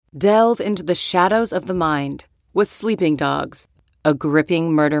Delve into the shadows of the mind with Sleeping Dogs, a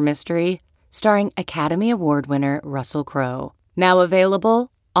gripping murder mystery starring Academy Award winner Russell Crowe. Now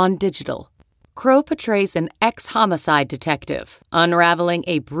available on digital. Crowe portrays an ex-homicide detective unraveling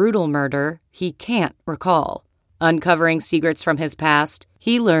a brutal murder he can't recall. Uncovering secrets from his past,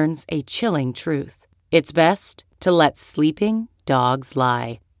 he learns a chilling truth. It's best to let sleeping dogs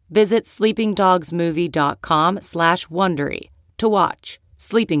lie. Visit sleepingdogsmovie.com/Wondery to watch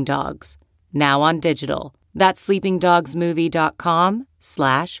Sleeping Dogs, now on digital. That's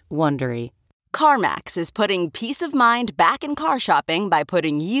sleepingdogsmovie.com/Wondery. CarMax is putting peace of mind back in car shopping by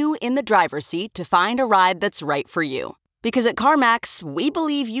putting you in the driver's seat to find a ride that's right for you. Because at CarMax, we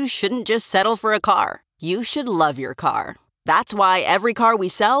believe you shouldn't just settle for a car. You should love your car. That's why every car we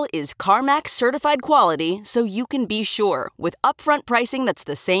sell is CarMax certified quality, so you can be sure with upfront pricing that's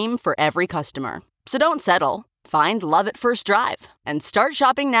the same for every customer. So don't settle. Find love at first drive and start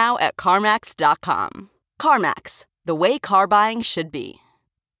shopping now at CarMax.com. CarMax, the way car buying should be.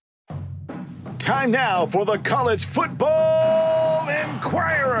 Time now for the College Football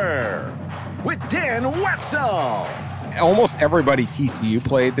Inquirer with Dan Wetzel. Almost everybody TCU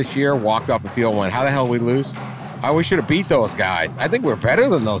played this year walked off the field and went, how the hell did we lose? We should have beat those guys. I think we're better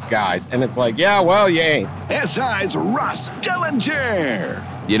than those guys. And it's like, yeah, well, you ain't. SI's Ross Gellinger.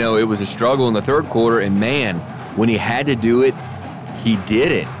 You know, it was a struggle in the third quarter, and man, when he had to do it, he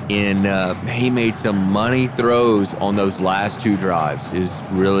did it. And he made some money throws on those last two drives. It was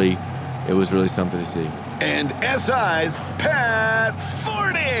really something to see. And SI's Pat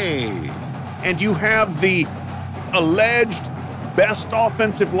Forty. And you have the alleged best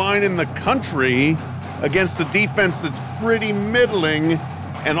offensive line in the country against a defense that's pretty middling,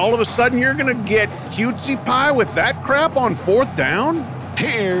 and all of a sudden you're going to get cutesy pie with that crap on fourth down?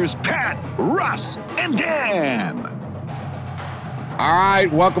 Here's Pat, Russ, and Dan. All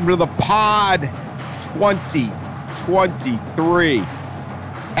right, welcome to the pod 2023.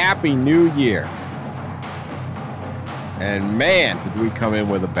 Happy New Year. And man, did we come in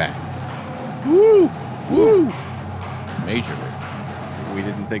with a bang. Woo! Woo! Majorly. We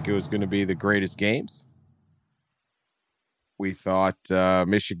didn't think it was going to be the greatest games. We thought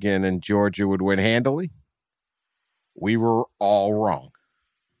Michigan and Georgia would win handily. We were all wrong.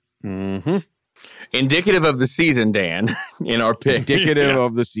 Mm-hmm. Indicative of the season, Dan, in our pick. Indicative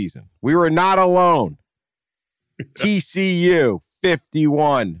of the season. We were not alone. TCU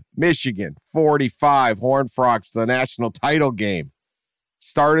 51, Michigan 45. Horned Frogs, the national title game.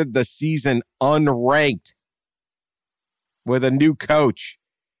 Started the season unranked with a new coach.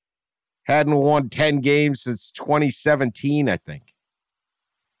 Hadn't won 10 games since 2017, I think.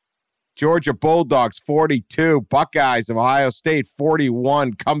 Georgia Bulldogs 42, Buckeyes of Ohio State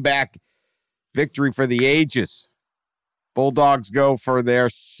 41. Comeback victory for the ages. Bulldogs go for their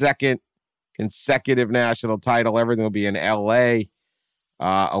second consecutive national title. Everything will be in LA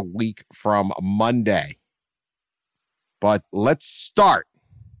a week from Monday. But let's start.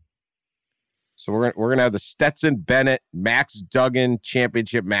 So we're gonna have the Stetson Bennett Max Duggan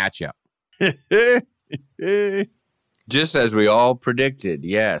championship matchup. Just as we all predicted,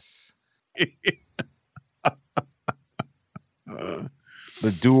 yes.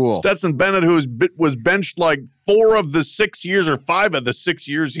 The duel. Stetson Bennett, who was benched like 4 of the 6 years or 5 of the 6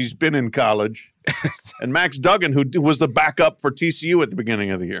 years he's been in college. And Max Duggan, who was the backup for TCU at the beginning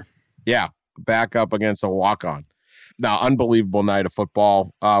of the year. Yeah, backup against a walk-on. Now, unbelievable night of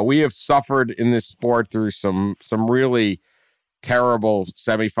football. We have suffered in this sport through some really terrible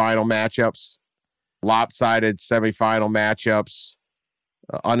semifinal matchups, lopsided semifinal matchups,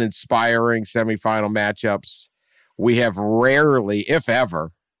 uninspiring semifinal matchups. We have rarely, if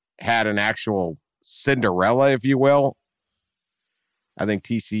ever, had an actual Cinderella, if you will. I think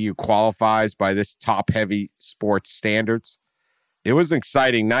TCU qualifies by this top-heavy sports standards. It was an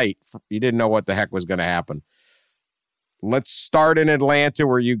exciting night. You didn't know what the heck was going to happen. Let's start in Atlanta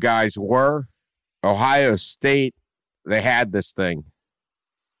where you guys were. Ohio State, they had this thing.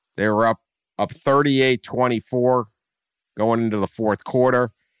 They were up 38-24 going into the fourth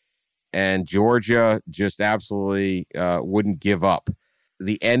quarter, and Georgia just absolutely wouldn't give up.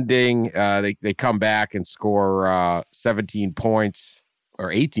 The ending, they come back and score 17 points,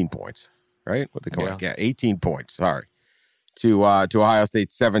 or 18 points, right? What they call it? Yeah, 18 points, sorry. To Ohio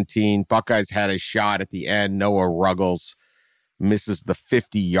State 17. Buckeyes had a shot at the end. Noah Ruggles misses the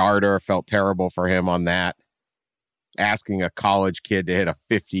 50-yarder. Felt terrible for him on that. Asking a college kid to hit a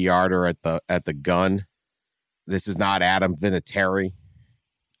 50-yarder at the gun. This is not Adam Vinatieri.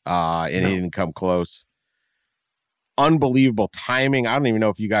 And he didn't come close. Unbelievable timing. I don't even know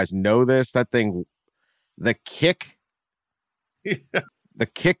if you guys know this. That thing, the kick, the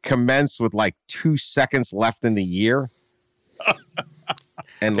kick commenced with like 2 seconds left in the year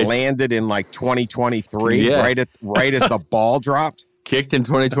and landed in like 2023, right as the ball dropped. Kicked in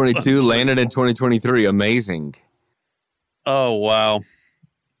 2022, landed in 2023. Amazing. Oh, wow.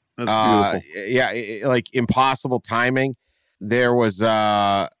 That's beautiful. Like impossible timing. There was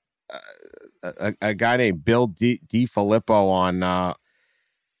a guy named Bill DiFilippo on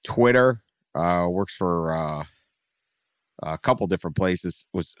Twitter, works for a couple different places,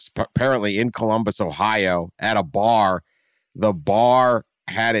 was apparently in Columbus, Ohio, at a bar. The bar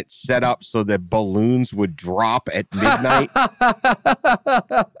had it set up so that balloons would drop at midnight.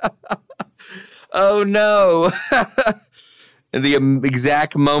 Oh, no. And the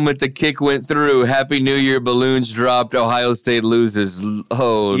exact moment the kick went through, Happy New Year, balloons dropped, Ohio State loses.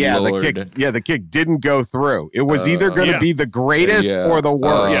 Oh, Lord. The kick didn't go through. It was either going to be the greatest or the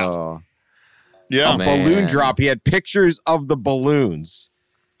worst. A balloon drop. He had pictures of the balloons.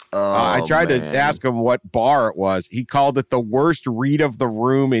 I tried to ask him what bar it was. He called it the worst read of the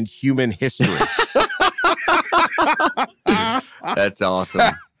room in human history. That's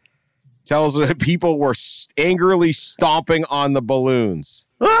awesome. Tells that people were angrily stomping on the balloons.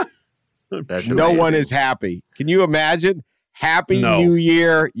 No one is happy. Can you imagine? Happy New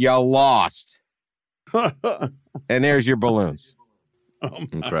Year, you lost. And there's your balloons.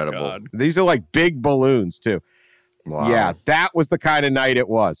 Incredible. God. These are like big balloons, too. Wow. Yeah, that was the kind of night it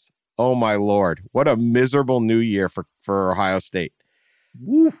was. Oh, my Lord. What a miserable New Year for Ohio State.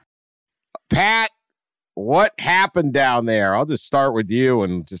 Woo. Pat, what happened down there? I'll just start with you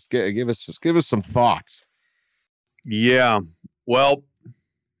and just give us some thoughts. Yeah. Well,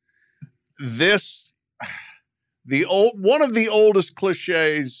 one of the oldest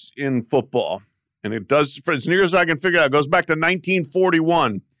cliches in football, and it does, for as near as I can figure out, it goes back to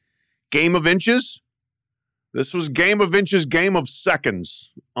 1941. Game of inches. This was game of inches, game of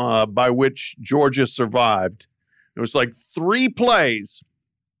seconds, by which Georgia survived. It was like 3 plays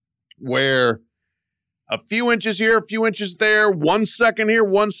where a few inches here, a few inches there, 1 second here,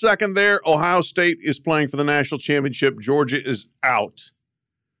 1 second there. Ohio State is playing for the national championship. Georgia is out.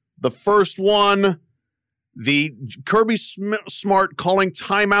 The first one, the Kirby Smart calling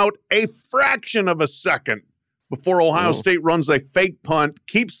timeout a fraction of a second before Ohio State runs a fake punt,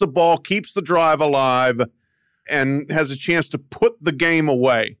 keeps the ball, keeps the drive alive, and has a chance to put the game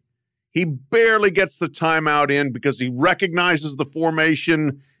away. He barely gets the timeout in because he recognizes the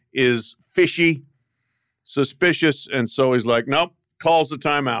formation is fishy, suspicious, and so he's like, nope, calls the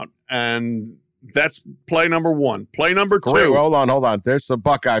timeout. And that's play number 1. Play number 2. Great. Hold on. There's some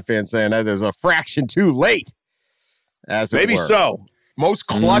Buckeye fans saying that there's a fraction too late. Maybe so. Most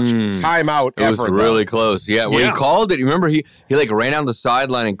clutch timeout ever. It was really close. Yeah. When he called it, you remember he like ran down the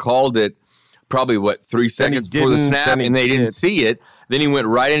sideline and called it probably 3 seconds before the snap, and they didn't see it. Then he went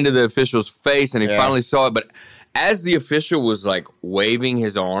right into the official's face, and he finally saw it. But as the official was like waving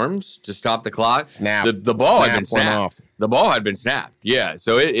his arms to stop the clock, the ball had been snapped. The ball had been snapped. Yeah,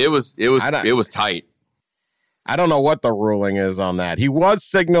 so it was tight. I don't know what the ruling is on that. He was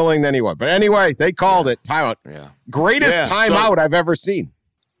signaling anyway, but anyway, they called it timeout. Yeah, greatest timeout I've ever seen.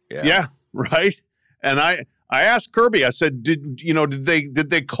 Yeah, right. And I asked Kirby. I said, did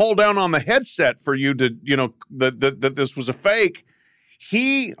they call down on the headset for you to that this was a fake?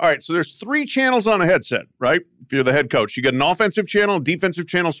 All right, so there's 3 channels on a headset, right? If you're the head coach, you got an offensive channel, defensive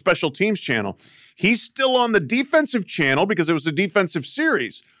channel, special teams channel. He's still on the defensive channel because it was a defensive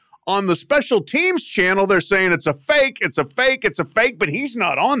series. On the special teams channel, they're saying it's a fake, but he's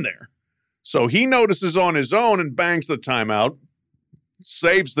not on there. So he notices on his own and bangs the timeout,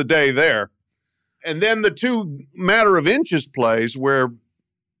 saves the day there. And then the 2 matter of inches plays where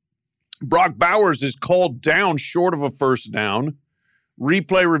Brock Bowers is called down short of a first down.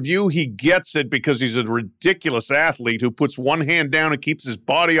 Replay review, he gets it because he's a ridiculous athlete who puts one hand down and keeps his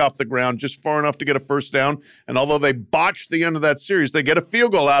body off the ground just far enough to get a first down. And although they botched the end of that series, they get a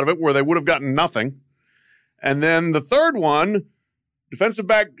field goal out of it where they would have gotten nothing. And then the third one, defensive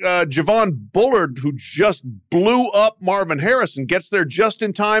back Javon Bullard, who just blew up Marvin Harrison, gets there just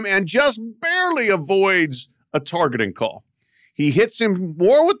in time and just barely avoids a targeting call. He hits him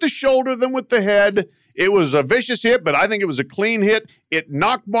more with the shoulder than with the head. It was a vicious hit, but I think it was a clean hit. It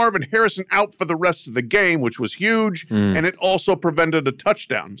knocked Marvin Harrison out for the rest of the game, which was huge, and it also prevented a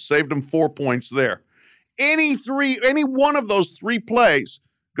touchdown. Saved him 4 points there. Any one of those 3 plays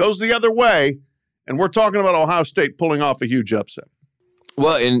goes the other way, and we're talking about Ohio State pulling off a huge upset.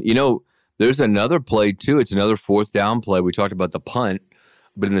 Well, and, there's another play, too. It's another 4th down play. We talked about the punt,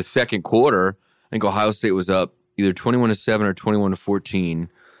 but in the second quarter, I think Ohio State was up either 21-7 or 21-14.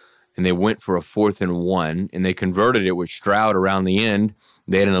 and they went for a 4th and 1, and they converted it with Stroud around the end.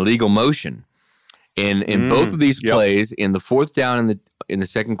 They had an illegal motion. And in both of these plays, in the 4th down in the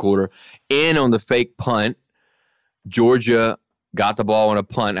second quarter and on the fake punt, Georgia got the ball on a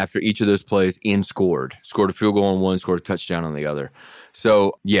punt after each of those plays and scored a field goal on one, scored a touchdown on the other.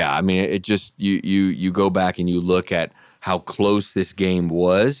 So, yeah, I mean, it just you go back and you look at how close this game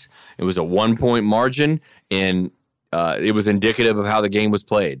was. It was a 1-point margin, and it was indicative of how the game was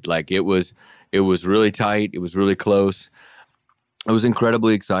played. Like, it was really tight. It was really close. It was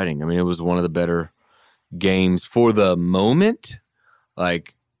incredibly exciting. I mean, it was one of the better games for the moment.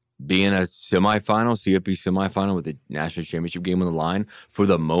 Like, being a semifinal, CFP semifinal with the national championship game on the line, for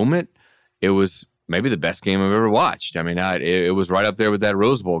the moment, it was maybe the best game I've ever watched. I mean, it was right up there with that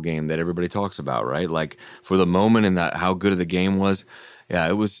Rose Bowl game that everybody talks about, right? Like, for the moment and that how good of the game was, yeah,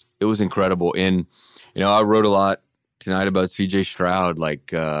 it was incredible. And, you know, I wrote a lot tonight about CJ Stroud,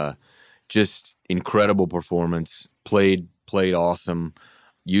 like, just incredible performance, played awesome,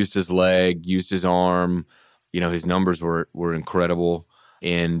 used his leg, used his arm. You know, his numbers were incredible.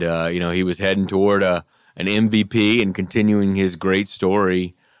 And, you know, he was heading toward an MVP and continuing his great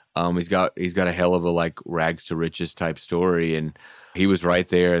story. He's got a hell of a, like, rags to riches type story. And he was right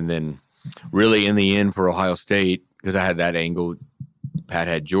there. And then really in the end for Ohio State, because I had that angle, Pat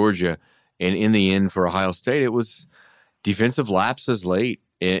had Georgia. And in the end for Ohio State, it was defensive lapses late.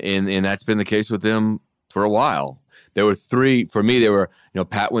 And that's been the case with them for a while. There were three, for me,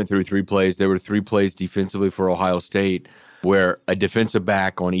 Pat went through 3 plays. There were 3 plays defensively for Ohio State where a defensive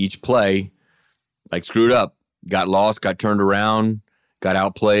back on each play, like, screwed up, got lost, got turned around, got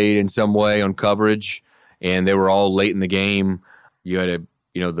outplayed in some way on coverage, and they were all late in the game. You had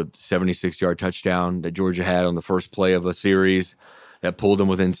the 76-yard touchdown that Georgia had on the first play of a series that pulled them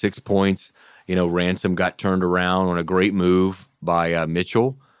within 6 points. You know, Ransom got turned around on a great move by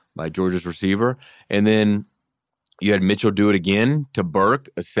Mitchell, by Georgia's receiver. And then you had Mitchell do it again to Burke,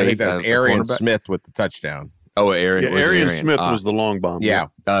 a safe. I think that's Arian Smith with the touchdown. Oh, Arian Smith was the long bomb. Yeah.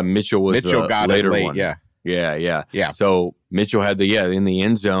 Mitchell got the later it late one. Yeah. So Mitchell had in the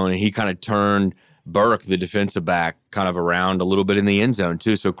end zone, and he kind of turned Burke, the defensive back, kind of around a little bit in the end zone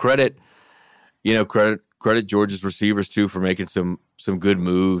too. So credit Georgia's receivers too for making some good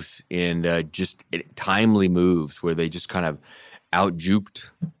moves and just timely moves where they just kind of out-juked,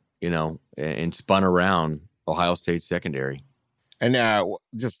 and spun around Ohio State's secondary. And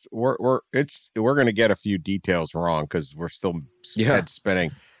we're going to get a few details wrong because we're still head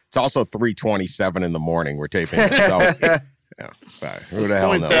spinning. It's also 3:27 in the morning. We're taping it. So, who the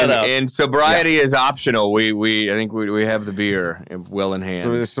hell knows? And sobriety is optional. I think we have the beer well in hand.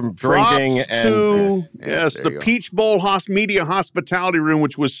 So there's some drinking the Peach Bowl Media Hospitality Room,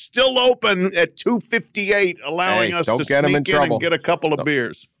 which was still open at 2:58, allowing us to sneak in and get a couple of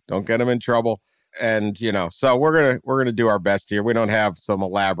beers. Don't get them in trouble. And so we're gonna do our best here. We don't have some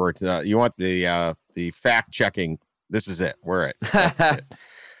elaborate. You want the fact checking? This is it. We're it. That's it.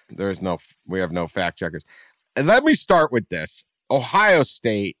 We have no fact checkers. And let me start with this: Ohio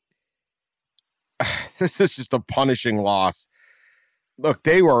State. This is just a punishing loss. Look,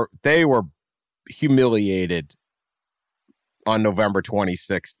 they were humiliated on November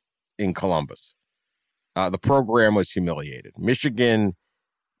 26th in Columbus. The program was humiliated. Michigan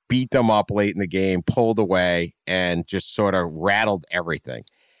beat them up late in the game, pulled away, and just sort of rattled everything.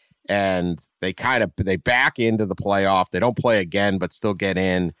 And they back into the playoff. They don't play again, but still get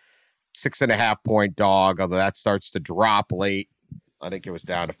in. 6.5-point dog, although that starts to drop late. I think it was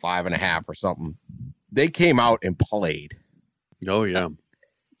down to 5.5 or something. They came out and played. Oh, yeah.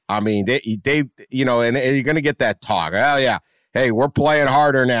 I mean, they and you're going to get that talk. Oh, yeah. Hey, we're playing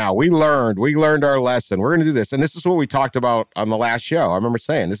harder now. We learned our lesson. We're going to do this. And this is what we talked about on the last show. I remember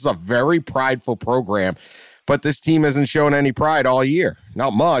saying this is a very prideful program, but this team hasn't shown any pride all year.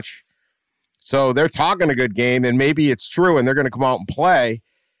 Not much. So they're talking a good game, and maybe it's true, and they're going to come out and play,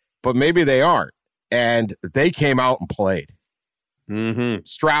 but maybe they aren't. And they came out and played. Mm-hmm.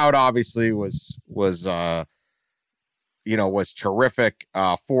 Stroud obviously was terrific.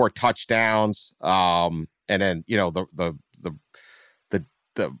 4 touchdowns. And then,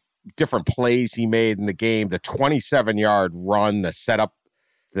 the different plays he made in the game, the 27-yard run, the setup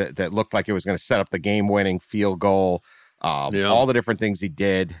that looked like it was going to set up the game-winning field goal, all the different things he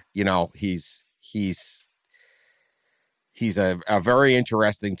did. He's a very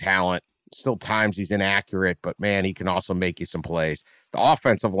interesting talent. Still times he's inaccurate, but man, he can also make you some plays. The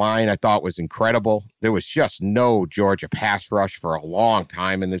offensive line I thought was incredible. There was just no Georgia pass rush for a long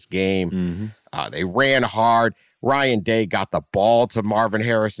time in this game. Mm-hmm. They ran hard. Ryan Day got the ball to Marvin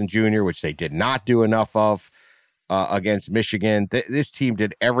Harrison Jr., which they did not do enough of. against Michigan. This team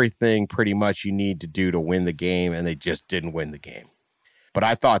did everything pretty much you need to do to win the game, and they just didn't win the game. But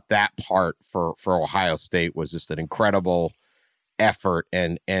I thought that part for Ohio State was just an incredible effort,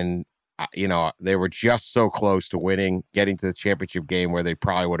 and they were just so close to winning, getting to the championship game where they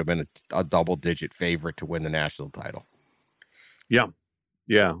probably would have been a double-digit favorite to win the national title. Yeah.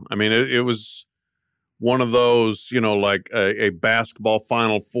 I mean, it was one of those, like a basketball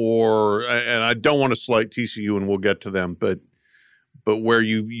Final Four, and I don't want to slight TCU, and we'll get to them, but where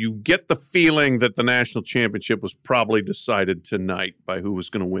you get the feeling that the national championship was probably decided tonight by who was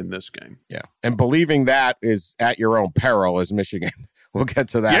going to win this game. Yeah, and believing that is at your own peril as Michigan. We'll get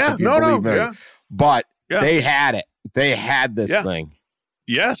to that. Yeah, if you believe me. yeah. But they had it. They had this thing.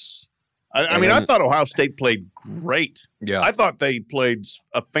 Yes. I mean, I thought Ohio State played great. Yeah. I thought they played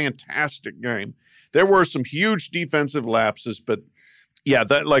a fantastic game. There were some huge defensive lapses, but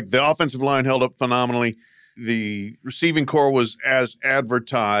the offensive line held up phenomenally. The receiving core was as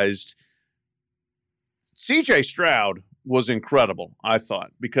advertised. C.J. Stroud was incredible, I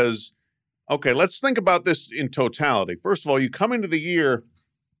thought, because, okay, let's think about this in totality. First of all, you come into the year,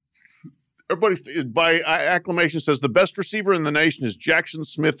 everybody by acclamation says the best receiver in the nation is Jackson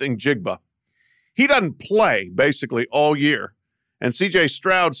Smith-Njigba. He doesn't play basically all year, and C.J.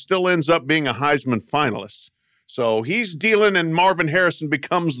 Stroud still ends up being a Heisman finalist. So he's dealing, and Marvin Harrison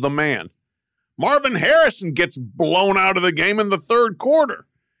becomes the man. Marvin Harrison gets blown out of the game in the third quarter,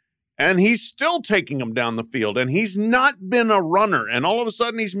 and he's still taking him down the field, and he's not been a runner, and all of a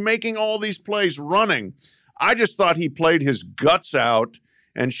sudden he's making all these plays running. I just thought he played his guts out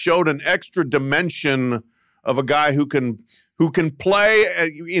and showed an extra dimension of a guy who can play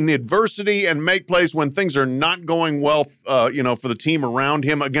in adversity and make plays when things are not going well, for the team around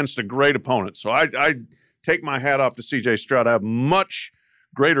him against a great opponent. So I take my hat off to C.J. Stroud. I have much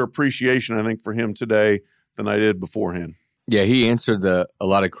greater appreciation, I think, for him today than I did beforehand. Yeah, he answered a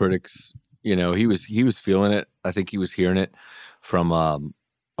lot of critics. He was feeling it. I think he was hearing it from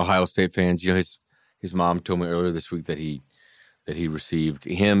Ohio State fans. His mom told me earlier this week that he received,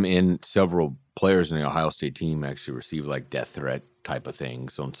 him and several players in the Ohio State team actually received like death threat type of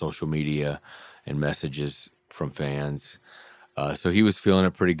things on social media and messages from fans. So he was feeling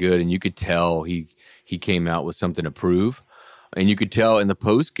it pretty good, and you could tell he came out with something to prove. And you could tell in the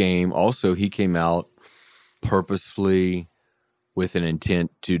post game also he came out purposefully with an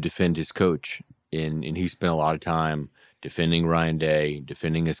intent to defend his coach. And he spent a lot of time defending Ryan Day,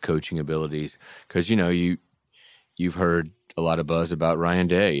 defending his coaching abilities. Because, you've heard a lot of buzz about Ryan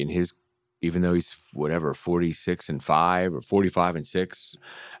Day and his, even though he's 46-5 or 45-6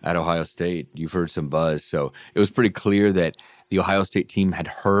 at Ohio State, you've heard some buzz. So it was pretty clear that the Ohio State team had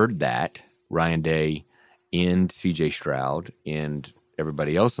heard that Ryan Day and C.J. Stroud and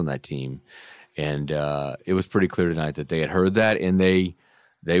everybody else on that team. And it was pretty clear tonight that they had heard that, and they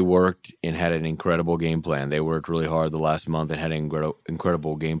worked and had an incredible game plan. They worked really hard the last month and had an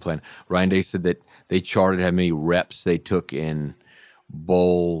incredible game plan. Ryan Day said that they charted how many reps they took in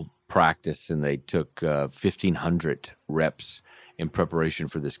bowl practice, and they took 1,500 reps in preparation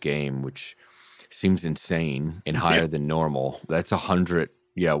for this game, which seems insane and higher than normal. That's 100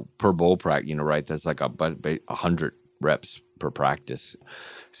 per bowl practice, right? That's like 100 reps per practice.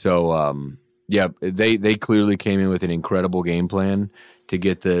 So, they clearly came in with an incredible game plan to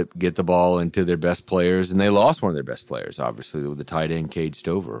get the ball into their best players, and they lost one of their best players. Obviously, the tight end Cade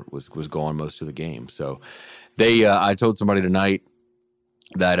Stover was gone most of the game. So, I told somebody tonight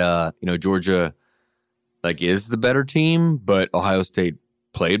that Georgia is the better team, but Ohio State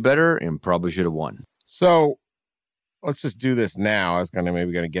played better and probably should have won. So let's just do this now. I was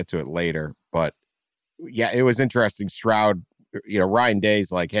maybe going to get to it later, but yeah, it was interesting. Stroud, Ryan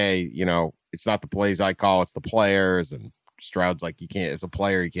Day's like, hey, it's not the plays I call, it's the players. And Stroud's like, as a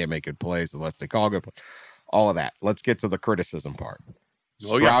player, you can't make good plays unless they call good plays. All of that. Let's get to the criticism part.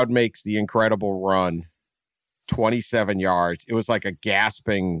 Stroud makes the incredible run, 27 yards. It was like a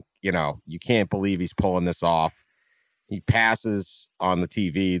gasping, you can't believe he's pulling this off. He passes on the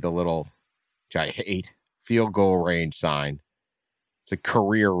TV, the little, which I hate, field goal range sign. It's a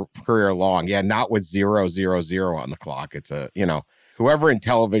career long. Yeah, not with 0-0-0 on the clock. It's whoever in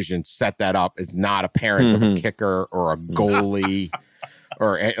television set that up is not a parent of a kicker or a goalie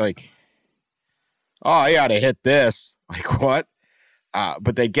or oh, yeah, to hit this. Like what?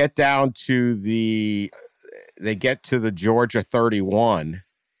 But they get down to the Georgia 31,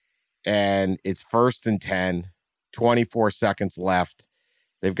 and it's 1st and 10, 24 seconds left.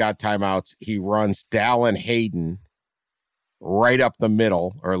 They've got timeouts. He runs Dallin Hayden right up the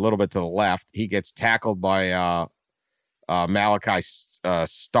middle, or a little bit to the left. He gets tackled by Malachi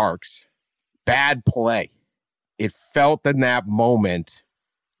Starks. Bad play. it felt in that moment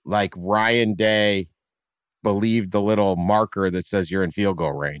like Ryan Day believed the little marker that says you're in field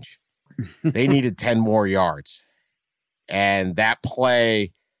goal range. They needed 10 more yards. And that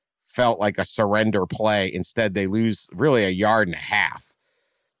play felt like a surrender play. Instead, they lose really 1.5 yards.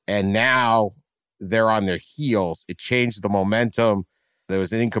 And now they're on their heels. It changed the momentum. There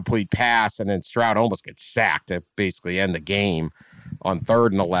was an incomplete pass, and then Stroud almost gets sacked to basically end the game on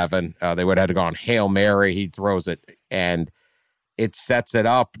 3rd and 11. They would have had to go on Hail Mary. He throws it, and it sets it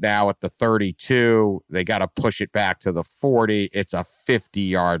up now at the 32. They got to push it back to the 40. It's a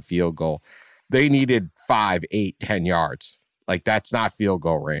 50-yard field goal. They needed 5, 8, 10 yards. Like, that's not field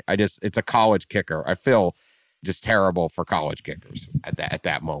goal range. It's a college kicker. I feel just terrible for college kickers at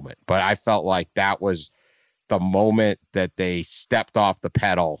that moment. But I felt like that was the moment that they stepped off the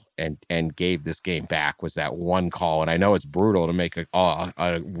pedal and gave this game back, was that one call. And I know it's brutal to make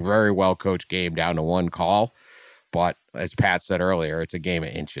a very well-coached game down to one call. But as Pat said earlier, it's a game of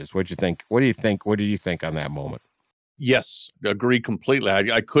inches. What do you think? What did you think on that moment? Yes, agree completely.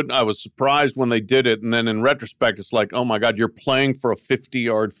 I was surprised when they did it. And then in retrospect, it's like, oh my God, you're playing for a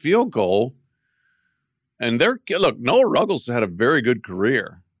 50-yard field goal. And Noah Ruggles had a very good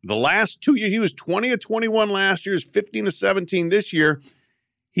career. The last 2 years, he was 20-21 last year, 15-17 this year.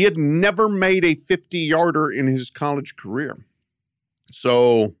 He had never made a 50-yarder in his college career.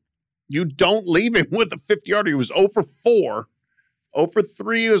 So you don't leave him with a 50-yarder. He was 0 for 4, 0 for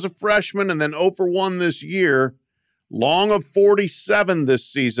 3 as a freshman, and then 0 for 1 this year. Long of 47 this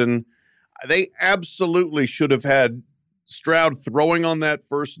season. They absolutely should have had Stroud throwing on that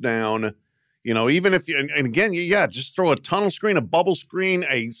first down. You know, even if, and again, just throw a tunnel screen, a bubble screen,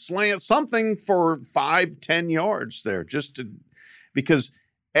 a slant, something for 5-10 yards there, because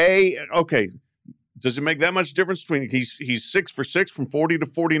does it make that much difference between he's 6 for 6 from 40 to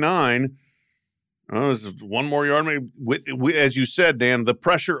 49? There's 1 more yard. Maybe as you said, Dan, the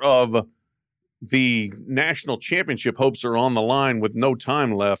pressure of the national championship hopes are on the line with no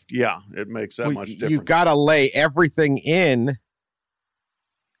time left. Yeah, it makes that much difference. You got to lay everything in.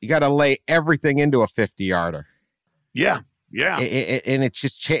 You got to lay everything into a 50-yarder. Yeah. And it's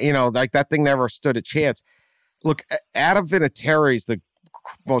just, like that thing never stood a chance. Look, Adam Vinatieri is the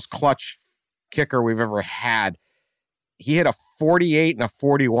most clutch kicker we've ever had. He hit a 48 and a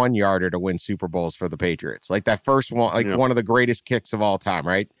 41-yarder to win Super Bowls for the Patriots. Like that first one, one of the greatest kicks of all time,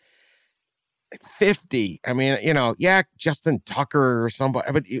 right? 50. I mean, Justin Tucker or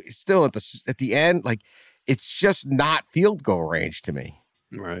somebody, but still at the end, like it's just not field goal range to me.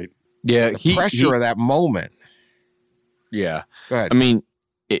 Right. Yeah. The pressure of that moment. Yeah. Go ahead. I mean,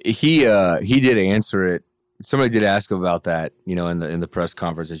 he did answer it. Somebody did ask him about that, in the press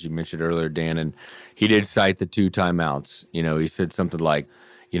conference, as you mentioned earlier, Dan, and he did cite the 2 timeouts. He said something like,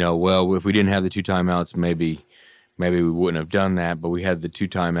 well, if we didn't have the 2 timeouts, maybe we wouldn't have done that, but we had the 2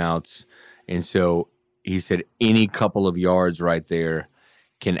 timeouts. And so he said any couple of yards right there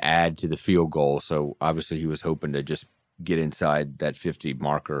can add to the field goal. So obviously he was hoping to just get inside that 50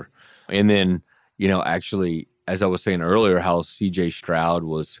 marker. And then, actually, as I was saying earlier, how CJ Stroud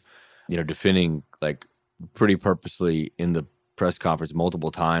was, defending like pretty purposely in the press conference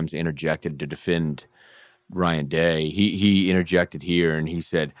multiple times, interjected to defend Ryan Day. He interjected here and he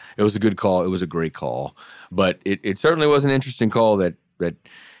said, it was a good call. It was a great call. But it certainly was an interesting call that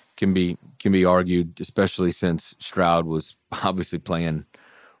can be argued, especially since Stroud was obviously playing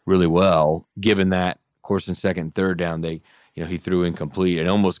really well, given that, of course, in 2nd and 3rd down, he threw incomplete and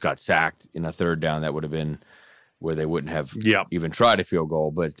almost got sacked in a 3rd down. That would have been where they wouldn't have even tried a field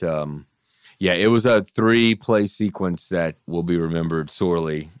goal. But, it was a 3-play sequence that will be remembered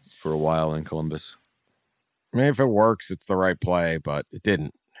sorely for a while in Columbus. I mean, if it works, it's the right play, but it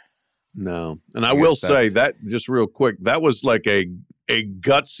didn't. No. And I will say that, just real quick, that was like a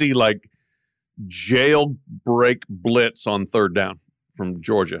gutsy, like, jailbreak blitz on 3rd down from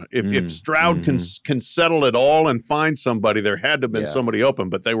Georgia. If Stroud can settle it all and find somebody, there had to have been somebody open,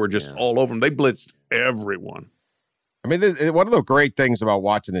 but they were just all over them. They blitzed everyone. I mean, one of the great things about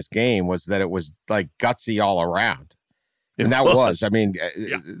watching this game was that it was like gutsy all around. And that was, I mean,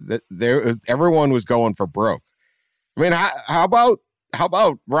 everyone was going for broke. I mean, how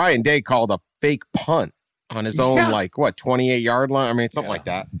about Ryan Day called a fake punt on his own, 28-yard line? I mean, something like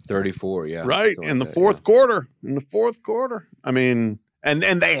that. 34, yeah. Right, in the fourth quarter. In the fourth quarter. I mean, and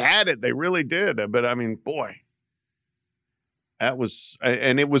they had it. They really did. But, I mean, boy, that was –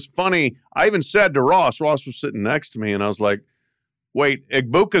 and it was funny. I even said to Ross was sitting next to me, and I was like, wait,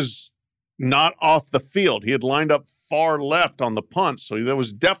 Egbuka's not off the field. He had lined up far left on the punt, so that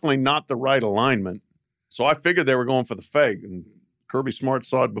was definitely not the right alignment. So I figured they were going for the fake, and Kirby Smart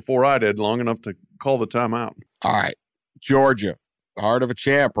saw it before I did, long enough to call the timeout. All right. Georgia, heart of a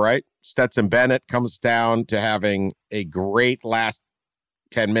champ, right? Stetson Bennett comes down to having a great last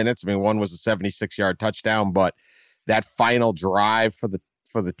 10 minutes. I mean, one was a 76-yard touchdown, but that final drive for the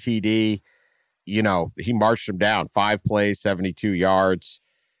TD, you know, he marched him down 5 plays, 72 yards.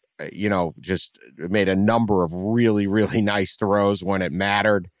 You know, just made a number of really, really nice throws when it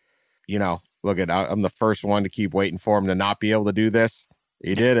mattered. You know, look at, I'm the first one to keep waiting for him to not be able to do this.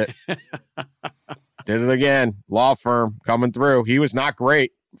 He did it. Did it again. Law firm coming through. He was not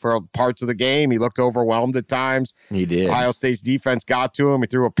great for parts of the game. He looked overwhelmed at times. He did. Ohio State's defense got to him. He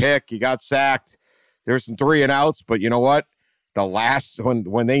threw a pick. He got sacked. There's some 3 and outs, but you know what? The last,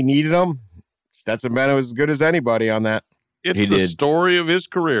 when they needed him, Stetson Bennett was as good as anybody on that. It's the story of his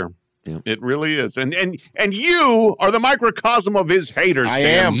career. Yeah. It really is. And you are the microcosm of his haters. I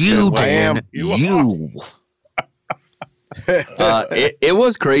am. I am. You. It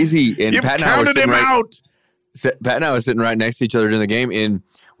was crazy. And You've Pat and I counted him out. Pat and I was sitting right next to each other during the game, and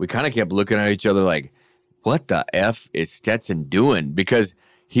we kind of kept looking at each other like, what the F is Stetson doing? Because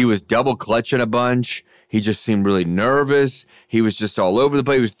he was double clutching a bunch. He just seemed really nervous. He was just all over the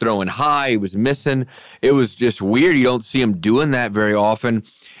place. He was throwing high. He was missing. It was just weird. You don't see him doing that very often.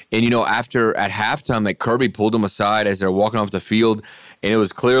 And, you know, at halftime, like Kirby pulled him aside as they're walking off the field, and it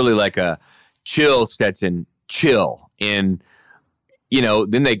was clearly like a chill, Stetson, chill. And, you know,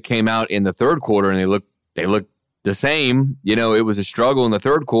 then they came out in the third quarter and they looked the same. You know, it was a struggle in the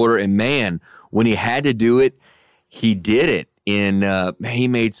third quarter. And, man, when he had to do it, he did it. And he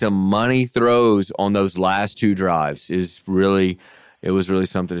made some money throws on those last 2 drives. It was really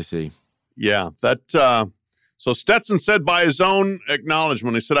something to see. Yeah, so Stetson said by his own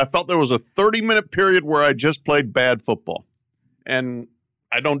acknowledgement, he said, I felt there was a 30-minute period where I just played bad football. And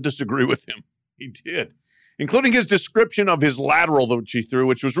I don't disagree with him. He did, including his description of his lateral that he threw,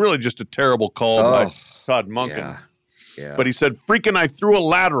 which was really just a terrible call by Todd Monken. Yeah. But he said, freaking, I threw a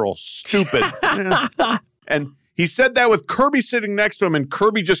lateral. Stupid. And he said that with Kirby sitting next to him, and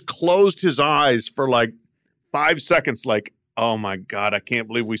Kirby just closed his eyes for like 5 seconds, like, oh, my God, I can't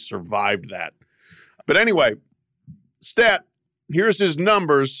believe we survived that. But anyway, Stat, here's his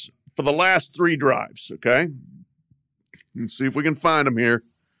numbers for the last 3 drives, okay? Let's see if we can find them here.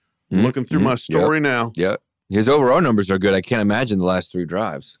 I'm looking through my story now. Yeah. His overall numbers are good. I can't imagine the last 3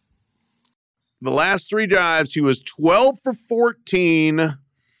 drives. The last 3 drives, he was 12 for 14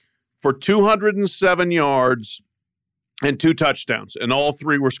 for 207 yards and 2 touchdowns, and all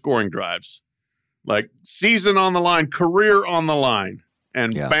 3 were scoring drives. Like season on the line, career on the line,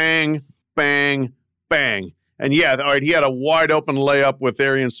 and bang, bang, bang. And yeah, all right, he had a wide open layup with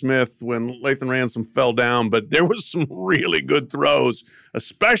Arian Smith when Lathan Ransom fell down, but there was some really good throws,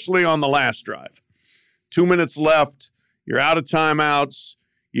 especially on the last drive. 2 minutes left, you're out of timeouts,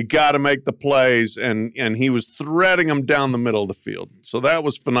 you got to make the plays, and he was threading them down the middle of the field. So that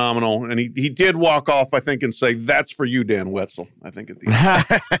was phenomenal, and he did walk off, I think, and say, that's for you, Dan Wetzel, I think at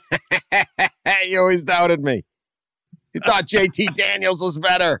the end. You always doubted me. You thought JT Daniels was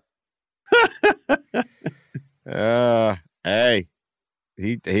better. Hey,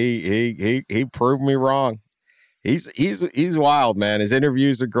 he proved me wrong. He's wild, man. His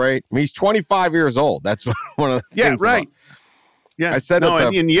interviews are great. I mean, he's 25 years old. That's one of the things. Right. Yeah, I said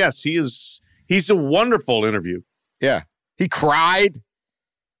and yes, he's a wonderful interview. Yeah, he cried.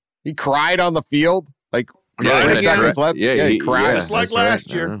 He cried on the field, like seconds left. Yeah, he cried just like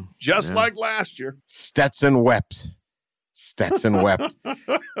last year. Just like last year. Stetson wept.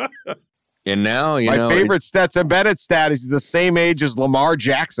 And now, my favorite Stetson Bennett stat is the same age as Lamar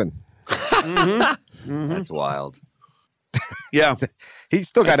Jackson. That's wild. Yeah. He's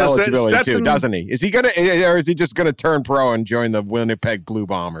still got eligibility too, doesn't he? Is he just gonna turn pro and join the Winnipeg Blue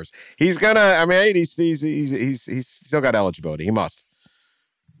Bombers? He's gonna. I mean, he's still got eligibility. He must.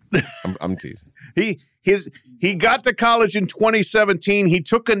 I'm teasing. He got to college in 2017. He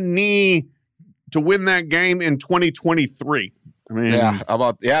took a knee to win that game in 2023. I mean,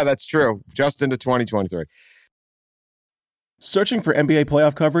 that's true. Just into 2023. Searching for NBA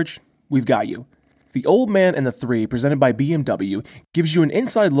playoff coverage? We've got you. The Old Man and the Three, presented by BMW, gives you an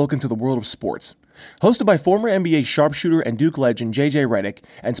inside look into the world of sports. Hosted by former NBA sharpshooter and Duke legend J.J. Redick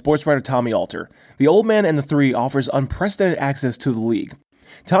and sports writer Tommy Alter, The Old Man and the Three offers unprecedented access to the league.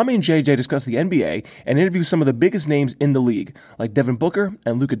 Tommy and J.J. discuss the NBA and interview some of the biggest names in the league, like Devin Booker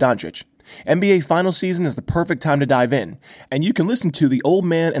and Luka Doncic. NBA final season is the perfect time to dive in, and you can listen to The Old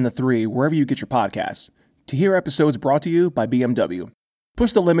Man and the Three wherever you get your podcasts. To hear episodes brought to you by BMW.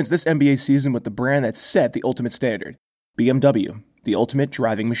 Push the limits this NBA season with the brand that set the ultimate standard. BMW, the ultimate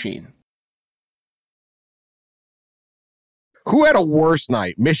driving machine. Who had a worse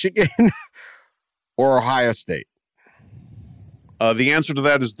night, Michigan or Ohio State? The answer to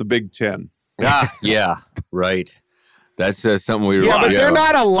that is the Big Ten. Yeah, right. That's something we. Yeah, but they're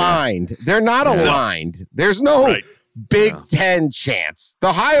not aligned. They're not aligned. There's no Big Ten chance. The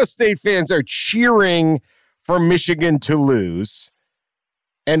Ohio State fans are cheering for Michigan to lose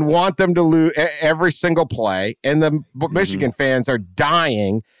and want them to lose every single play. And the Michigan fans are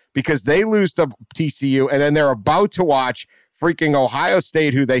dying because they lose to TCU, and then they're about to watch freaking Ohio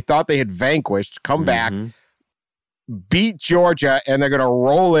State, who they thought they had vanquished, come back, beat Georgia, and they're going to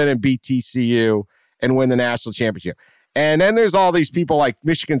roll in and beat TCU and win the national championship. And then there's all these people like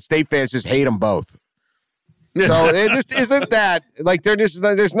Michigan State fans just hate them both. So it just isn't that, like,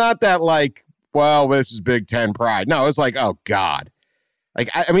 there's not that, like, well, this is Big Ten pride. No, it's like, oh, God. Like,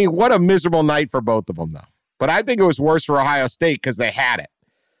 I mean, what a miserable night for both of them, though. But I think it was worse for Ohio State because they had it.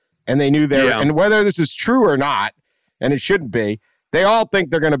 And they knew they were, and whether this is true or not, and it shouldn't be, they all think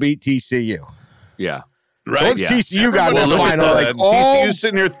they're going to beat TCU. Yeah. Right. So once TCU got to the final, like, TCU's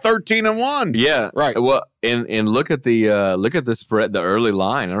sitting here 13-1. Yeah. Right. Well, and look at the spread, the early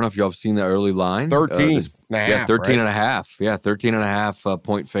line. I don't know if y'all have seen the early line. 13 and a half. Yeah, 13 right? and a half. Yeah, 13 and a half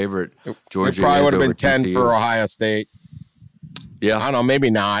point favorite. Georgia it probably would have been 10 TCU. for Ohio State. Yeah. I don't know, maybe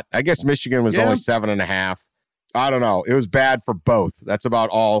not. I guess Michigan was only 7.5. I don't know. It was bad for both. That's about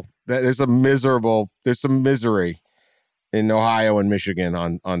all. There's some misery in Ohio and Michigan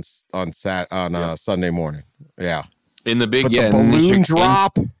on Sunday morning. Yeah. In the big, but the balloon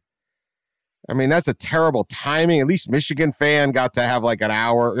drop. I mean, that's a terrible timing. At least Michigan fan got to have like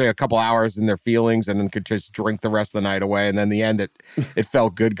a couple hours in their feelings, and then could just drink the rest of the night away. And then the end, it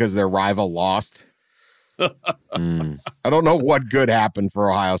felt good because their rival lost. I don't know what good happened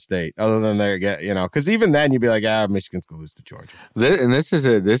for Ohio State other than they get, because even then you'd be like, Michigan's gonna lose to Georgia. And this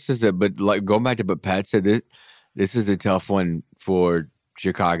is a, but like going back to what Pat said, this is a tough one for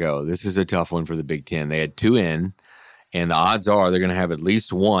Chicago. This is a tough one for the Big Ten. They had 2 in, and the odds are they're going to have at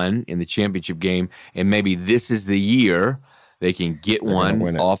least one in the championship game, and maybe this is the year they can get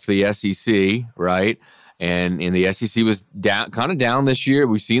one off the SEC, right? And the SEC was kind of down this year.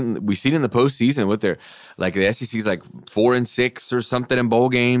 We've seen in the postseason what they're like. The SEC's like 4-6 or something in bowl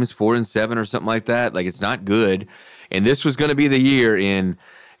games, 4-7 or something like that. Like, it's not good. And this was going to be the year. And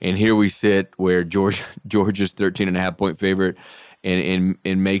here we sit where Georgia's 13.5 point favorite, and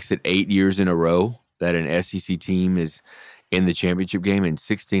makes it 8 years in a row that an SEC team is in the championship game. In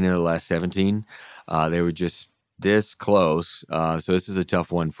 16 of the last 17, they were just this close. So this is a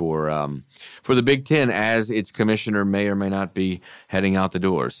tough one for the Big Ten, as its commissioner may or may not be heading out the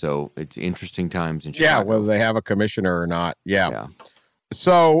door. So it's interesting times in Chicago. Yeah, whether they have a commissioner or not. Yeah.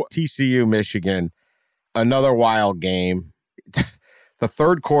 So TCU, Michigan, another wild game. The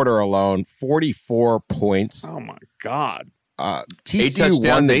third quarter alone, 44 points. Oh, my God. TCU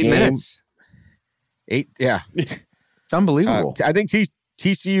won the 8 game. minutes. 8, yeah. It's unbelievable. I think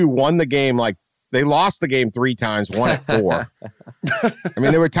TCU won the game like, they lost the game 3 times, won at 4. I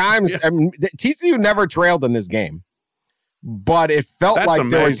mean, there were times TCU never trailed in this game, but it felt like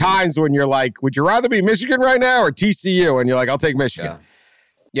there were times when you're like, would you rather be Michigan right now or TCU? And you're like, I'll take Michigan.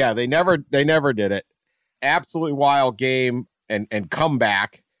 Yeah, they never did it. Absolutely wild game and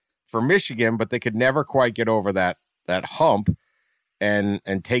comeback for Michigan, but they could never quite get over that hump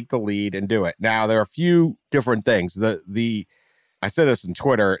and take the lead and do it. Now, there are a few different things. I said this on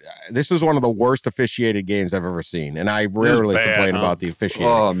Twitter. This was one of the worst officiated games I've ever seen, and I rarely complain about the officiating.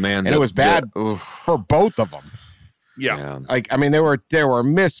 Oh man, and it was bad for both of them. Yeah, like I mean, there were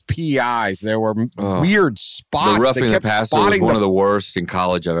missed PIs. There were weird spots. The roughing the passer was one of the worst in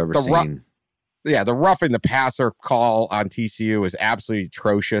college I've ever seen. The roughing the passer call on TCU was absolutely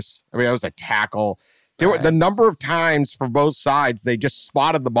atrocious. I mean, that was a tackle. The number of times for both sides, they just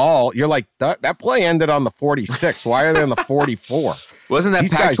spotted the ball. You're like, that play ended on the 46. Why are they on the 44? Wasn't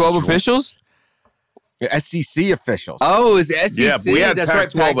that Pac-12 officials? SEC officials. Oh, it was SEC. Yeah, we had that's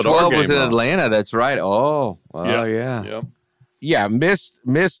Pac-12 right. Pac-12 was in game, Atlanta. That's right. Yeah, missed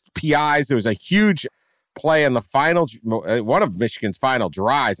PIs. There was a huge play in the final, one of Michigan's final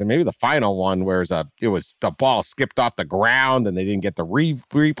drives, and maybe the final one where the ball skipped off the ground and they didn't get the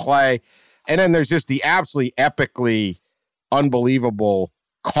replay. And then there's just the absolutely epically unbelievable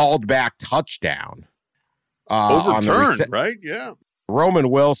called back touchdown. Overturned, right? Yeah. Roman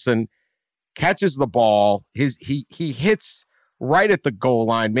Wilson catches the ball. He hits right at the goal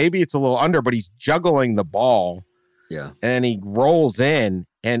line. Maybe it's a little under, but he's juggling the ball. Yeah. And he rolls in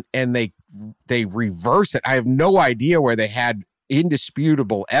and they reverse it. I have no idea where they had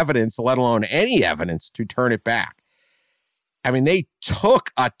indisputable evidence, let alone any evidence to turn it back. I mean, they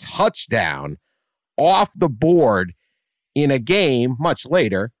took a touchdown off the board in a game much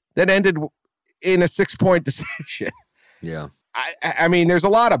later that ended in a 6-point decision. Yeah. I mean, there's a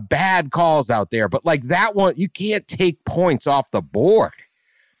lot of bad calls out there, but like that one, you can't take points off the board.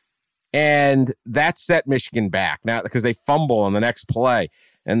 And that set Michigan back now because they fumble on the next play.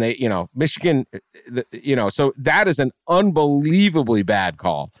 And they, Michigan, so that is an unbelievably bad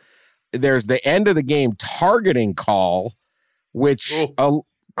call. There's the end of the game targeting call, which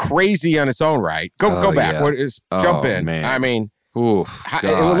crazy on its own right. Go back. Yeah. Jump in. Man. I mean,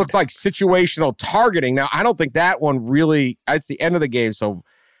 it looked like situational targeting. Now, I don't think that one really, it's the end of the game. So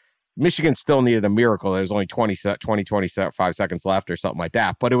Michigan still needed a miracle. There's only 25 seconds left or something like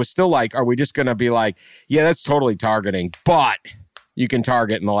that. But it was still like, are we just going to be like, yeah, that's totally targeting, but you can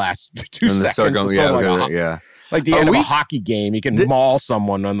target in the last 2 seconds. Like the end of a hockey game, you can maul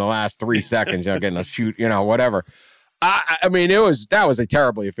someone in the last 3 seconds, getting a shoot, whatever. I mean, that was a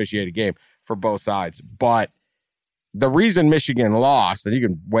terribly officiated game for both sides. But the reason Michigan lost, and you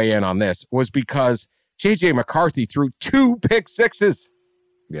can weigh in on this, was because J.J. McCarthy threw 2 pick sixes.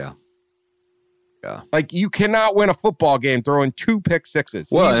 Yeah. Yeah. Like, you cannot win a football game throwing 2 pick sixes.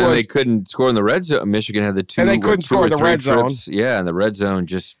 Well, and they couldn't score in the red zone. Michigan had the 2. And they couldn't score in the red zone. Yeah, and the red zone,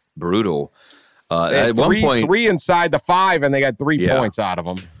 just brutal. At one point, 3 inside the 5, and they got 3 points out of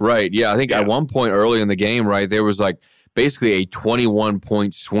them. Right, yeah. I think at one point early in the game, right, there was like basically a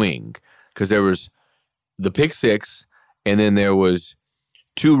 21-point swing because there was the pick 6, and then there was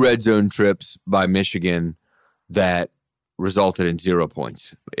 2 red zone trips by Michigan that resulted in 0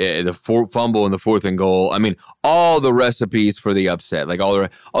 points. The fumble and the 4th and goal. I mean, all the recipes for the upset. Like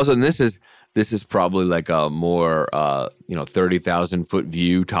also, and this is probably like a more 30,000 foot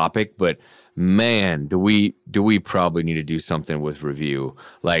view topic, but man, do we probably need to do something with review,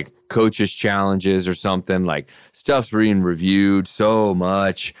 like coaches challenges or something. Like stuff's being reviewed so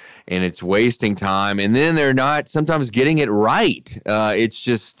much and it's wasting time, and then they're not sometimes getting it right.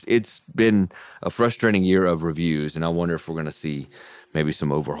 It's been a frustrating year of reviews, and I wonder if we're going to see maybe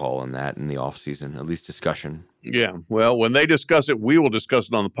some overhaul in that in the offseason, at least discussion. Yeah, well, when they discuss it, we will discuss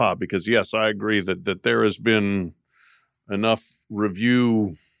it on the pod because, yes, I agree that there has been enough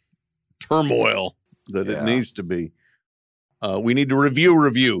review turmoil that it needs to be. We need to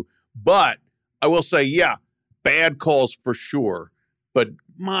review. But I will say, bad calls for sure. But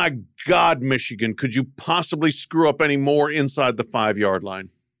my God, Michigan, could you possibly screw up any more inside the 5-yard line?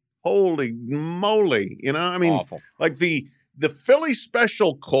 Holy moly. I mean, awful. Like the Philly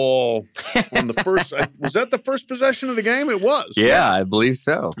special call on the first, was that the first possession of the game? It was. Yeah, I believe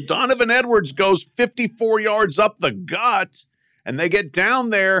so. Donovan Edwards goes 54 yards up the gut, and they get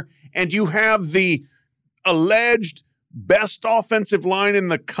down there, and you have the alleged best offensive line in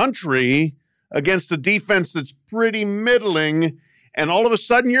the country against a defense that's pretty middling, and all of a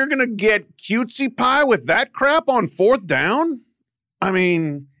sudden you're going to get cutesy pie with that crap on 4th down? I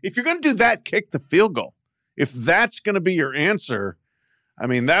mean, if you're going to do that, kick the field goal. If that's going to be your answer, I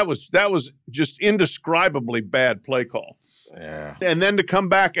mean, that was just indescribably bad play call. Yeah. And then to come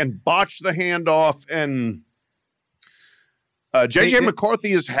back and botch the handoff, and J.J.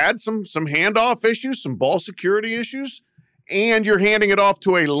 McCarthy has had some handoff issues, some ball security issues, and you're handing it off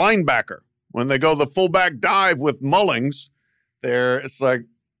to a linebacker. When they go the fullback dive with Mullings, it's like,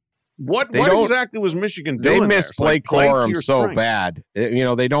 what exactly was Michigan doing? They miss Blake Corum so bad.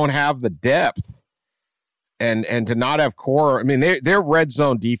 They don't have the depth. And to not have Corum, I mean, their red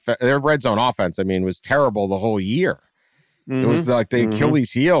zone defense, their red zone offense, I mean, was terrible the whole year. Mm-hmm. It was like the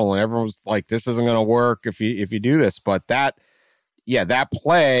Achilles heel, and everyone was like, "This isn't going to work if you do this." But that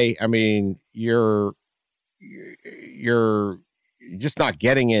play, I mean, you're just not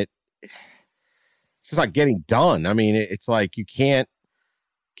getting it. It's just not getting done. I mean, it's like you can't.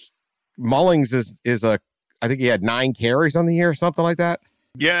 Mullings is I think he had 9 carries on the year or something like that.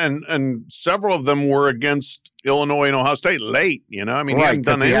 Yeah, and several of them were against Illinois and Ohio State late. I mean, he hadn't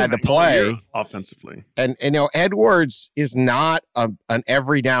done anything. He had to play offensively. And Edwards is not an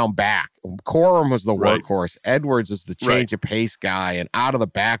every down back. Corum was the workhorse. Edwards is the change of pace guy and out of the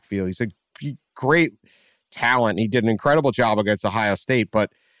backfield. He's a great talent. He did an incredible job against Ohio State,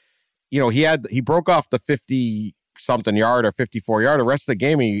 but he broke off the 50-something yard or 54-yard. The rest of the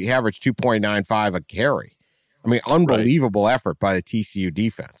game, he averaged 2.95 a carry. I mean, unbelievable effort by the TCU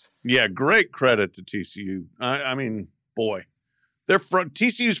defense. Yeah, great credit to TCU. I mean, boy,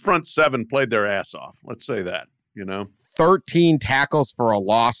 TCU's front 7 played their ass off. Let's say that. 13 tackles for a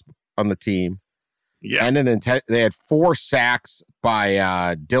loss on the team. Yeah, and they had 4 sacks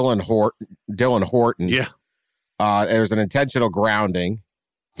by Dylan Horton. Yeah, there was an intentional grounding,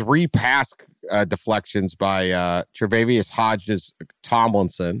 3 pass deflections by Tre'Davious Hodges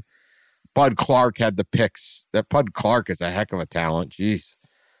Tomlinson. Bud Clark had the picks. That Bud Clark is a heck of a talent. Jeez,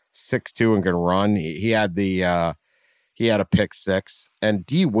 6'2" and can run. He had a pick six, and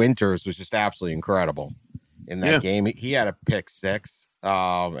D Winters was just absolutely incredible in that game. He had a pick six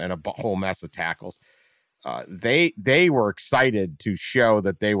and a whole mess of tackles. They were excited to show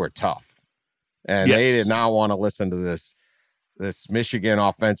that they were tough, and they did not want to listen to this Michigan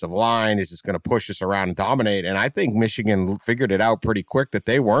offensive line is just going to push us around and dominate. And I think Michigan figured it out pretty quick that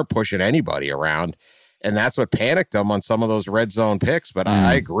they weren't pushing anybody around. And that's what panicked them on some of those red zone picks. But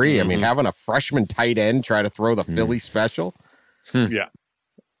I agree. I mean, having a freshman tight end try to throw the Philly special. Yeah.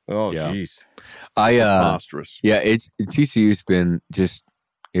 Oh, geez. Preposterous. TCU's been just,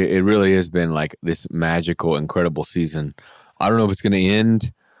 it really has been like this magical, incredible season. I don't know if it's going to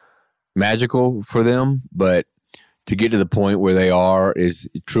end magical for them, but to get to the point where they are is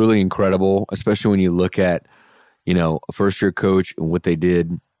truly incredible, especially when you look at, a first-year coach and what they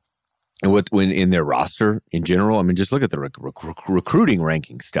did and when in their roster in general. I mean, just look at the recruiting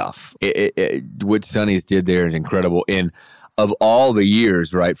ranking stuff. What Sonny's did there is incredible. And of all the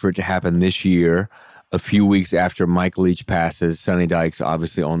years, right, for it to happen this year, a few weeks after Mike Leach passes, Sonny Dykes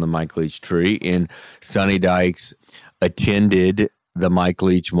obviously on the Mike Leach tree, and Sonny Dykes attended the Mike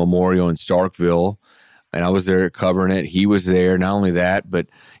Leach Memorial in Starkville. And I was there covering it. He was there. Not only that, but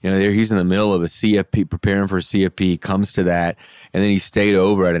there he's in the middle of a CFP, preparing for a CFP. Comes to that, and then he stayed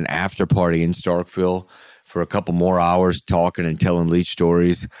over at an after party in Starkville for a couple more hours, talking and telling Leach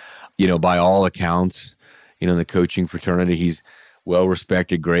stories. By all accounts, in the coaching fraternity, he's well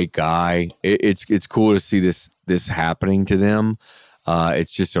respected, great guy. It's cool to see this happening to them.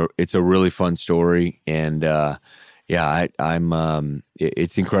 It's a really fun story, and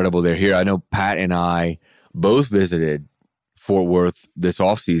it's incredible they're here. I know Pat and I both visited Fort Worth this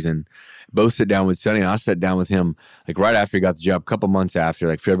offseason, both sit down with Sonny, and I sat down with him like right after he got the job, a couple months after,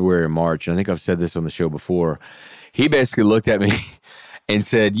 like February or March. And I think I've said this on the show before. He basically looked at me and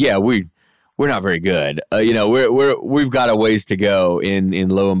said, "Yeah, we're not very good. We've got a ways to go."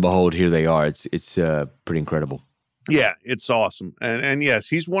 And lo and behold, here they are. It's pretty incredible. Yeah, it's awesome. And yes,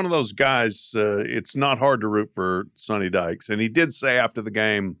 he's one of those guys, it's not hard to root for Sonny Dykes. And he did say after the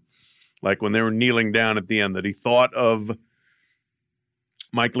game, like when they were kneeling down at the end, that he thought of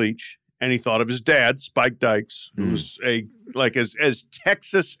Mike Leach and he thought of his dad, Spike Dykes, who was as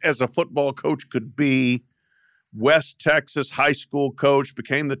Texas as a football coach could be, West Texas high school coach,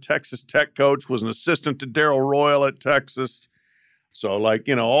 became the Texas Tech coach, was an assistant to Darrell Royal at Texas. So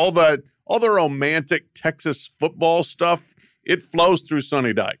all the romantic Texas football stuff, it flows through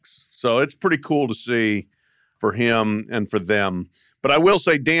Sonny Dykes. So it's pretty cool to see for him and for them. But I will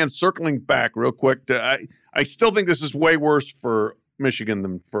say, Dan, circling back real quick, I still think this is way worse for Michigan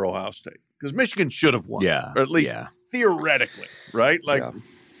than for Ohio State, because Michigan should have won. Yeah. Or at least theoretically, right?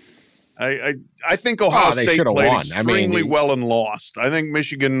 I think Ohio State played extremely well and lost. I think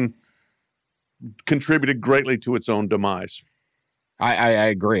Michigan contributed greatly to its own demise. I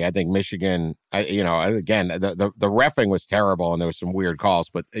agree. I think Michigan, again, the reffing was terrible and there was some weird calls,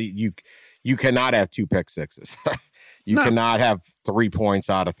 but you cannot have 2 pick sixes. You cannot have 3 points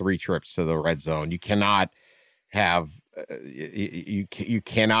out of 3 trips to the red zone. You cannot have, you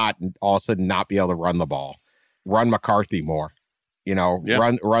cannot all of a sudden not be able to run the ball. Run McCarthy more,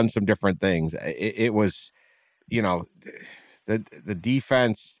 run some different things. It was, the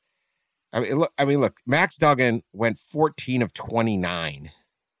defense. I mean, look. Max Duggan went 14 of 29,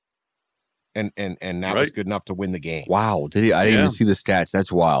 and that was good enough to win the game. Wow! Did he? I didn't even see the stats. That's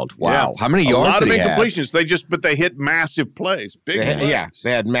wild. Wow! Yeah. How many yards? A lot did of he incompletions. Have? They hit massive plays. Big plays. Yeah,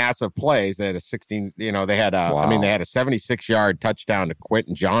 they had massive plays. They had a 16. They had a. Wow. I mean, they had a 76-yard touchdown to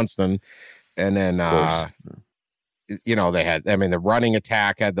Quentin Johnston, and then they had. I mean, the running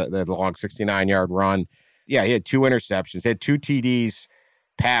attack had the long 69-yard run. Yeah, he had 2 interceptions. He had 2 TDs.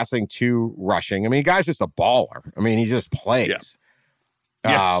 Passing, 2 rushing. I mean, the guy's just a baller. I mean, he just plays.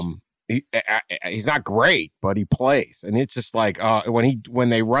 Yeah. Yes. He's not great, but he plays, and it's just like when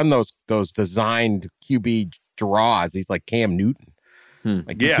they run those designed QB draws, he's like Cam Newton.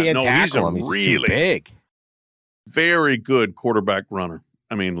 Like you can't tackle him. He's really too big. Very good quarterback runner.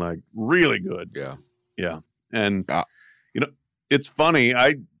 I mean, like really good. Yeah. And it's funny.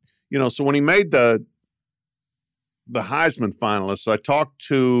 So when he made the Heisman finalists, I talked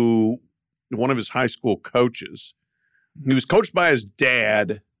to one of his high school coaches. He was coached by his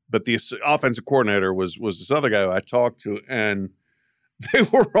dad, but the offensive coordinator was this other guy who I talked to, and they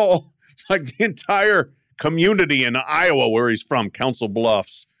were all like the entire community in Iowa where he's from, Council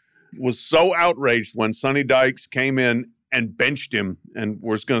Bluffs, was so outraged when Sonny Dykes came in and benched him and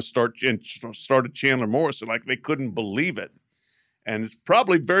was going to started Chandler Morris. Like they couldn't believe it. And it's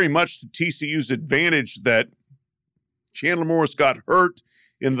probably very much to TCU's advantage that Chandler Morris got hurt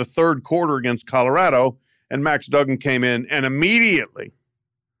in the third quarter against Colorado, and Max Duggan came in and immediately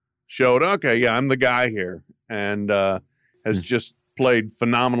showed, okay, yeah, I'm the guy here, and has just played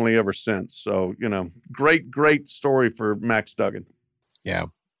phenomenally ever since. So, great story for Max Duggan. Yeah.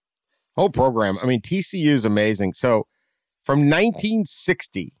 Whole program. I mean, TCU is amazing. So from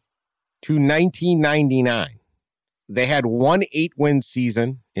 1960 to 1999, they had one 8-win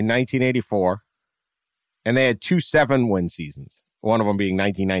season in 1984, and they had 2 7-win seasons, one of them being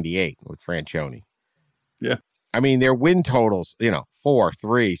 1998 with Franchione. Yeah. I mean, their win totals, 4,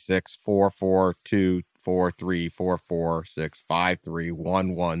 3, 6, 4, 4, 2, 4, 3, 4, 4, 6, 5, 3,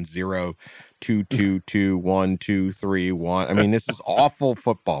 1, 1, 0, 2, 2, 2, 1, 2, 3, 1. I mean, this is awful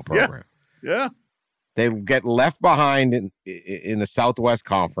football program. Yeah. They get left behind in the Southwest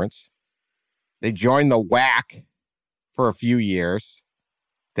Conference. They join the WAC for a few years.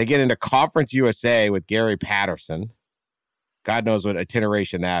 They get into Conference USA with Gary Patterson. God knows what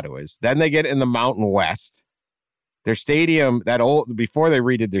iteration that is. Then they get in the Mountain West. Their stadium, before they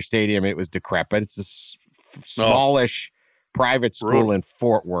redid their stadium, it was decrepit. It's a smallish private school in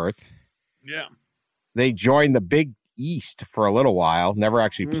Fort Worth. Yeah. They joined the Big East for a little while, never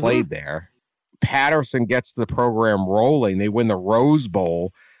actually played there. Patterson gets the program rolling. They win the Rose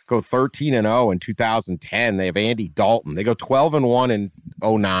Bowl, go 13-0 in 2010. They have Andy Dalton. They go 12-1 in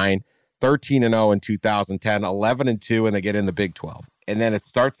 2009, 13-0 in 2010, 11-2, and they get in the Big 12. And then it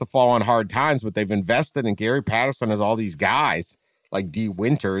starts to fall on hard times, but they've invested in Gary Patterson has all these guys like D.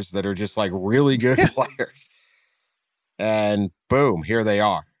 Winters that are just like really good players. And boom, here they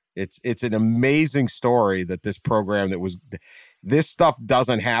are. It's an amazing story that this program this stuff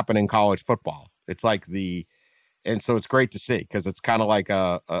doesn't happen in college football. It's like and so it's great to see because it's kind of like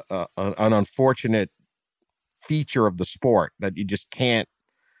an unfortunate feature of the sport that you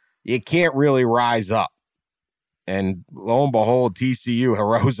can't really rise up. And lo and behold, TCU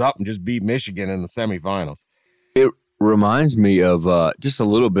rose up and just beat Michigan in the semifinals. It reminds me of just a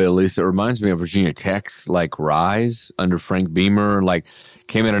little bit, at least. It reminds me of Virginia Tech's rise under Frank Beamer,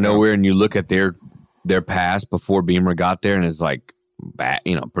 came out of nowhere. And you look at their past before Beamer got there, and it's bad,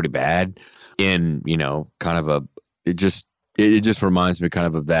 pretty bad. And kind of it just reminds me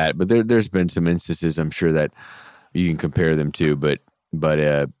kind of that. But there's been some instances I'm sure that you can compare them to. But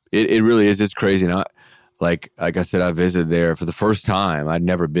it really is. It's crazy. And like I said, I visited there for the first time. I'd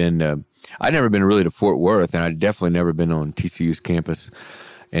never been really to Fort Worth, and I'd definitely never been on TCU's campus.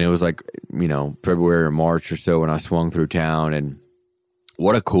 And it was February or March or so when I swung through town, and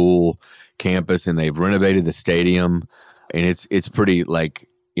what a cool campus. And they've renovated the stadium, and it's pretty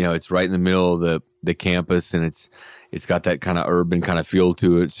it's right in the middle of the campus, and it's got that kind of urban kind of feel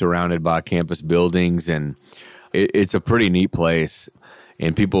to it, surrounded by campus buildings, and it's a pretty neat place.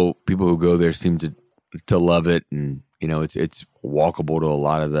 And people who go there seem to love it, and it's walkable to a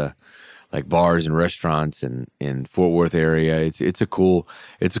lot of the bars and restaurants and in Fort Worth area. It's a cool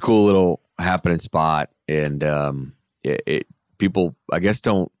little happening spot, and people I guess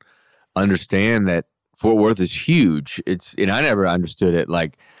don't understand that Fort Worth is huge. And I never understood it. I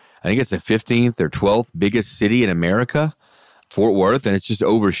think it's the 15th or 12th biggest city in America, Fort Worth, and it's just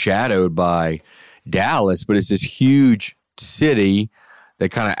overshadowed by Dallas, but it's this huge city that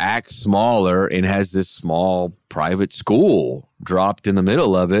kind of acts smaller and has this small private school dropped in the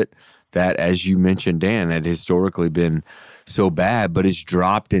middle of it that, as you mentioned, Dan, had historically been so bad, but it's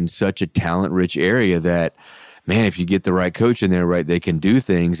dropped in such a talent-rich area that, man, if you get the right coach in there, right, they can do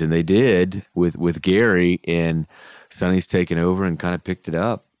things, and they did with Gary, and Sonny's taken over and kind of picked it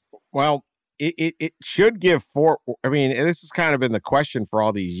up. Well, it should give this has kind of been the question for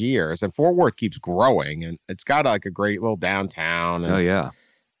all these years, and Fort Worth keeps growing, and it's got a great little downtown. And,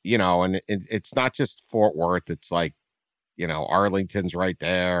 and it's not just Fort Worth. It's Arlington's right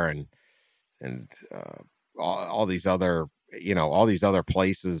there, and all these other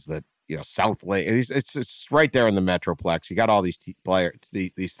places that, South Lake. It's right there in the Metroplex. You got all these players,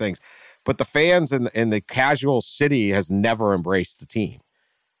 these things, but the fans and the casual city has never embraced the team.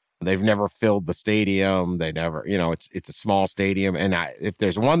 They've never filled the stadium. They never, it's a small stadium. And if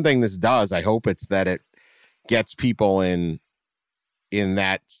there's one thing this does, I hope it's that it gets people in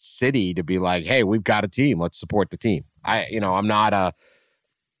that city to be like, hey, we've got a team. Let's support the team. I'm not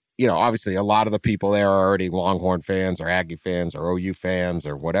obviously a lot of the people there are already Longhorn fans or Aggie fans or OU fans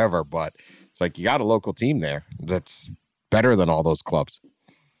or whatever, but it's you got a local team there that's better than all those clubs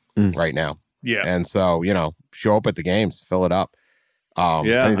right now. Yeah. And so, show up at the games, fill it up. I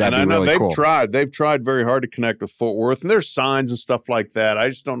know they've tried. They've tried very hard to connect with Fort Worth, and there's signs and stuff like that. I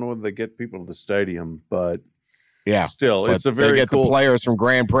just don't know whether they get people to the stadium, but Yeah. Still, But it's a they very get cool. the players from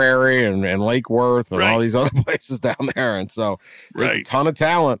Grand Prairie and Lake Worth and Right. all these other places down there. And so there's a Right. ton of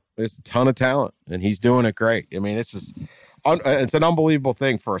talent. There's a ton of talent. And he's doing it great. I mean, it's an unbelievable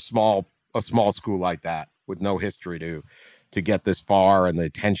thing for a small school like that with no history to get this far, and the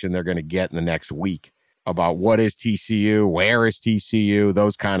attention they're going to get in the next week about what is TCU, where is TCU,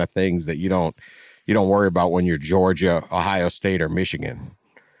 those kind of things that you don't worry about when you're Georgia, Ohio State, or Michigan.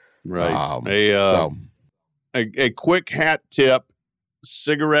 Right. So A quick hat tip,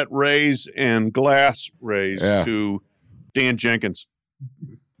 cigarette raise and glass raise to Dan Jenkins,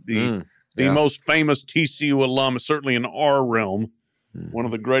 the most famous TCU alum, certainly in our realm, one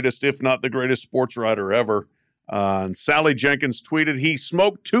of the greatest, if not the greatest, sports writer ever. And Sally Jenkins tweeted, he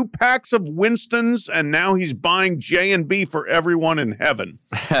smoked 2 packs of Winston's and now he's buying J&B for everyone in heaven.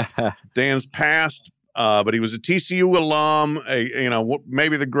 Dan's passed, but he was a TCU alum,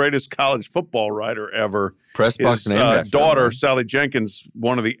 maybe the greatest college football writer ever. Press box His named after him, daughter, right? Sally Jenkins,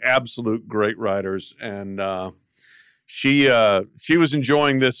 one of the absolute great writers. And she was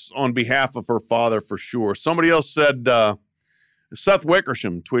enjoying this on behalf of her father for sure. Somebody else said, Seth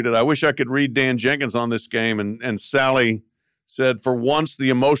Wickersham tweeted, I wish I could read Dan Jenkins on this game. And Sally said, for once, the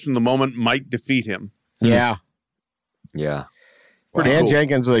emotion of the moment might defeat him. yeah. Yeah. Dan cool.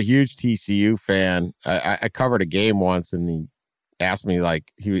 Jenkins was a huge TCU fan. I covered a game once, and he asked me,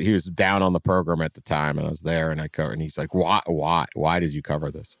 like, he was down on the program at the time, and I was there, and I covered, and he's like, why did you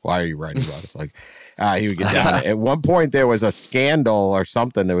cover this? Why are you writing about this? Like, he would get down. At one point, there was a scandal or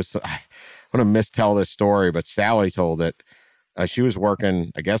something. I want to mistell this story, but Sally told it. She was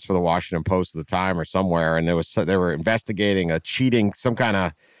working, I guess, for the Washington Post at the time or somewhere, and they were investigating some kind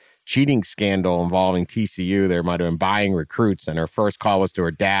of cheating scandal involving TCU. They might have been buying recruits, and her first call was to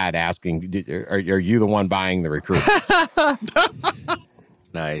her dad asking, are you the one buying the recruit?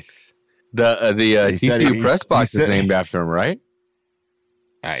 Nice. The TCU press box is named after him, right?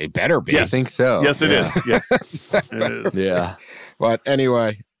 It better be. Yes. I think so. Yes, it is. Yes, it is. Yeah. But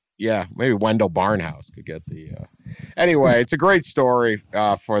anyway, yeah, maybe Wendell Barnhouse could get the. Anyway, it's a great story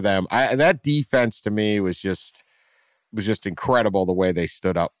for them. That defense to me was just incredible, the way they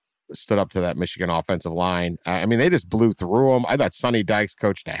stood up to that Michigan offensive line. I mean, they just blew through them. I thought Sonny Dykes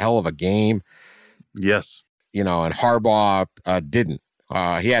coached a hell of a game. Yes. And Harbaugh didn't.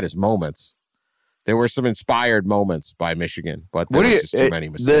 He had his moments. There were some inspired moments by Michigan, but there was just too many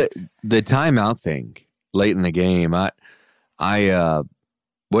mistakes. The timeout thing late in the game. I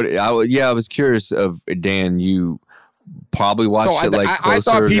was curious of Dan. You probably watched it like closer. I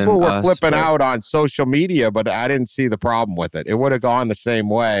thought people than were us, flipping but- out on social media, but I didn't see the problem with it. It would have gone the same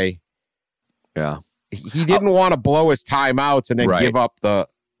way. Yeah. He didn't want to blow his timeouts and then Right. give up the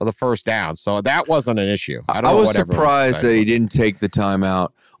first down, so that wasn't an issue. I was what everyone surprised said. that he didn't take the timeout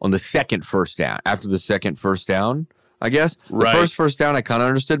on the second first down. After the second first down, I guess. Right. The first down I kind of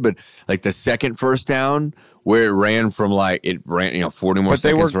understood, but like the second first down where it ran from 40 more But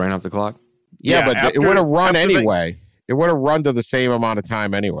they seconds were- ran off the clock. Yeah, but it after- would have run after they- anyway. It would have run to the same amount of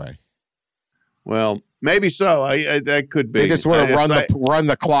time anyway. Well, maybe so. I that could be. They just would have I- run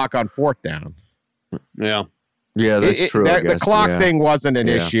the clock on fourth down. Yeah. Yeah, that's true. I The guess, clock yeah. thing wasn't an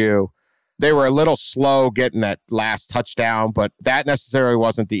Yeah. issue. They were a little slow getting that last touchdown, but that necessarily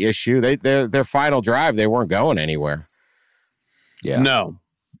wasn't the issue. Their final drive, they weren't going anywhere. Yeah. No.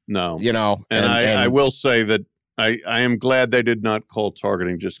 And I will say that I am glad they did not call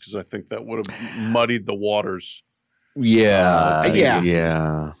targeting, just because I think that would have muddied the waters. Yeah. Yeah.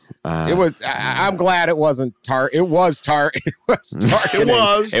 Yeah. It was. I'm glad it wasn't It was targeting.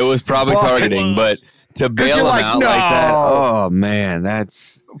 It was probably But- targeting, but to bail you're him like, out like that, no. oh man,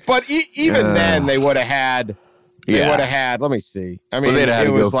 that's But even then, they would have had. They Yeah. would have had. Let me see. I mean, they'd have it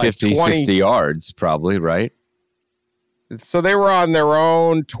to was go like 50, 20. 60 yards, probably, right? So they were on their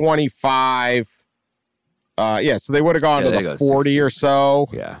own 25. So they would have gone Yeah, to they the go 40 60. or so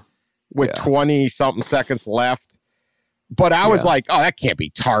Yeah. with 20 something seconds left. But I was Yeah. like, oh, that can't be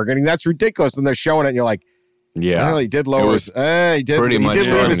targeting. That's ridiculous. And they're showing it, and you're like, Yeah. well, he did lower was his. He did Pretty he much did leave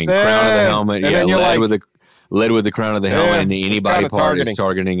his, targeting. Crown of the helmet. And Yeah, then you're led like, with the crown of the helmet, and the it's anybody kinda part targeting. is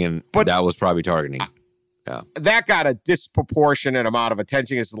targeting, and But- that was probably targeting. that got a disproportionate amount of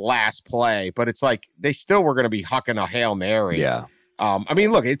attention as the last play. But it's like they still were going to be hucking a Hail Mary. Yeah. I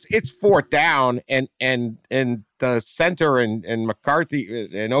mean, look, it's fourth down, and the center and McCarthy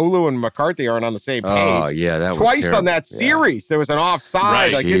and Olu and McCarthy aren't on the same page. Oh, yeah. That was Twice terrible. on that Yeah. series, there was an offside.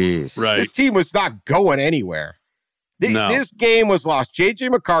 Right. Like Jeez. Right. this team was not going anywhere. No. This game was lost. JJ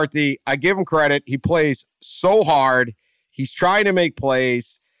McCarthy, I give him credit. He plays so hard. He's trying to make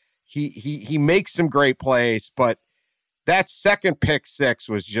plays. He makes some great plays, but that second pick six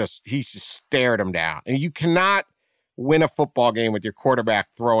was he just stared him down. And you cannot win a football game with your quarterback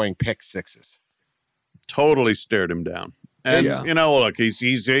throwing pick sixes. Totally stared him down. And, look, he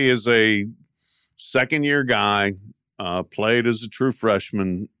is a second-year guy, played as a true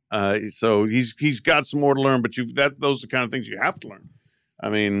freshman. So he's got some more to learn, but those are the kind of things you have to learn. I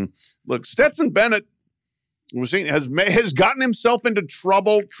mean, look, Stetson Bennett has gotten himself into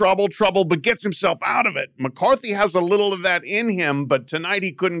trouble, but gets himself out of it. McCarthy has a little of that in him, but tonight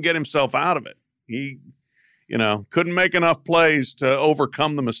he couldn't get himself out of it. He, couldn't make enough plays to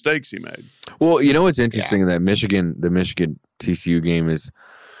overcome the mistakes he made. Well, what's interesting in that the Michigan TCU game is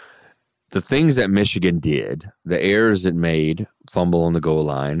the things that Michigan did, the errors it made, fumble on the goal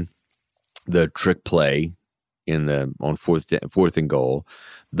line, the trick play on fourth and goal,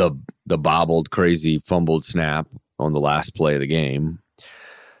 the bobbled, crazy, fumbled snap on the last play of the game.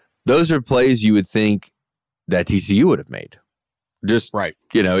 Those are plays you would think that TCU would have made. Just right.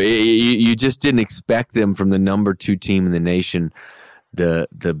 You just didn't expect them from the number 2 team in the nation, the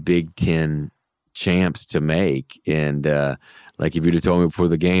Big Ten champs, to make. And like if you'd have told me before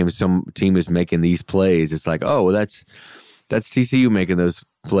the game some team is making these plays, it's like, oh, well, that's TCU making those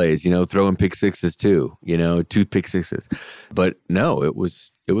plays, throwing pick sixes too, 2 pick sixes. But no, it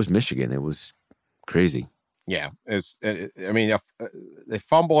was Michigan. It was crazy. Yeah. They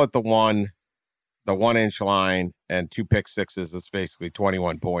fumble at the 1-inch line and 2 pick sixes. That's basically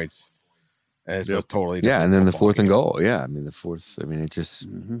 21 points. And it's a totally different and then the fourth game. and goal. Yeah, the fourth. It just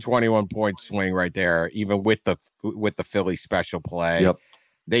 21-point swing right there. Even with the Philly special play, yep.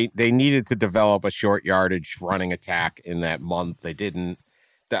 They needed to develop a short yardage running attack in that month. They didn't.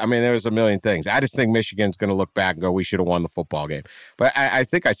 There was a million things. I just think Michigan's going to look back and go, we should have won the football game. But I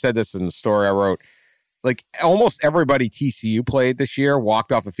think I said this in the story I wrote. Like almost everybody TCU played this year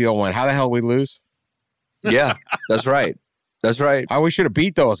walked off the field and went, how the hell did we lose? Yeah, that's right. That's right. We should have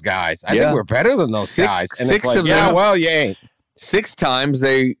beat those guys. I think we're better than those guys. And six it's like, of them, well, you ain't. 6 times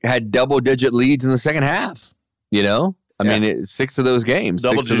they had double-digit leads in the second half, I mean, 6 of those games,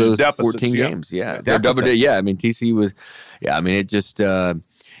 6 of those 14 games. Yeah. They're double-digit. Yeah, TCU was, it just, it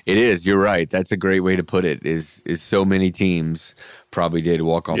is. You're right. That's a great way to put it, is so many teams probably did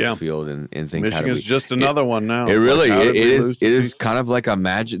walk off the field and think, Michigan's just another one now. It really, it is kind of like a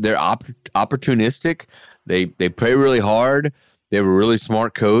magic. They're opportunistic. They play really hard. They have a really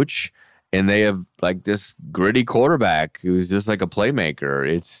smart coach, and they have like this gritty quarterback who's just like a playmaker.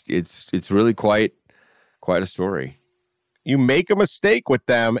 It's really quite a story. You make a mistake with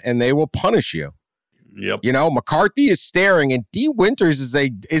them, and they will punish you. Yep. McCarthy is staring, and D. Winters is a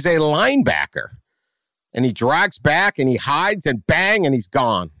linebacker, and he drags back and he hides and bang, and he's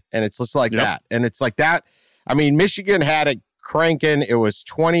gone. And it's just like that. And it's like that. Michigan had it cranking. It was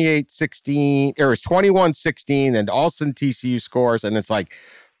 28-16. It was 21-16, and all of a sudden TCU scores, and it's like,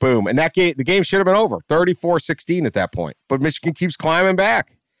 boom. And the game should have been over, 34-16 at that point. But Michigan keeps climbing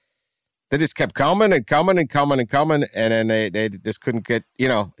back. They just kept coming and coming and coming and coming, and then they just couldn't get.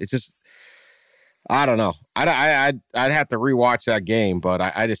 It's just, I don't know. I'd have to rewatch that game, but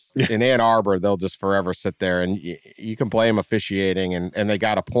I just in Ann Arbor they'll just forever sit there, and you can blame officiating, and they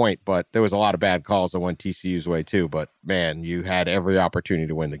got a point, but there was a lot of bad calls that went TCU's way too. But man, you had every opportunity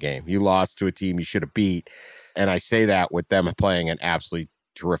to win the game. You lost to a team you should have beat, and I say that with them playing an absolutely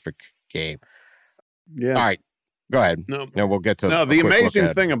terrific game. Yeah. All right, go ahead. No, we'll get to the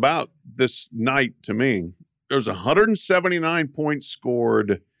amazing thing about this night to me. There's 179 points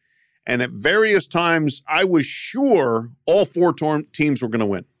scored. And at various times, I was sure all 4 teams were going to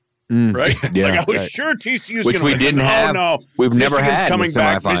win. Right? I was sure TCU's going to win. Which we didn't have. Oh, no. We've never Michigan's had coming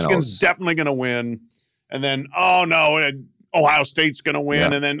back. semifinals. Michigan's definitely going to win. And then, oh, no, Ohio State's going to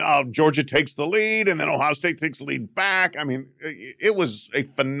win. Yeah. And then Georgia takes the lead. And then Ohio State takes the lead back. It was a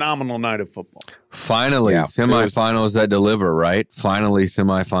phenomenal night of football. Finally, semifinals that deliver, right? Finally,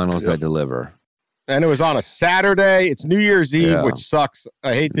 semifinals that deliver. And it was on a Saturday. It's New Year's Eve, which sucks.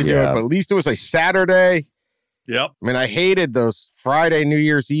 I hate to do it, but at least it was a Saturday. Yep. I hated those Friday, New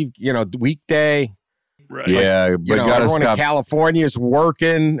Year's Eve, weekday. Right. Yeah, but everyone in California is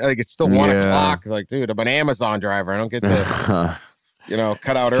working. Like it's still 1 o'clock. Like, dude, I'm an Amazon driver. I don't get to,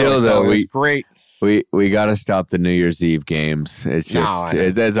 cut out Still, early. So it was great. We got to stop the New Year's Eve games. It's just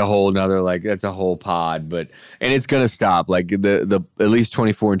that's a whole nother that's a whole pod. And it's gonna stop. Like the at least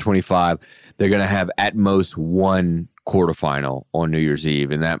 24 and 25, they're gonna have at most 1 quarterfinal on New Year's Eve,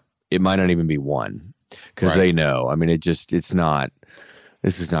 and that it might not even be 1 because they know. It's not.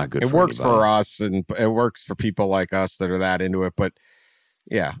 This is not good. It works for us, and it works for people like us that are that into it. But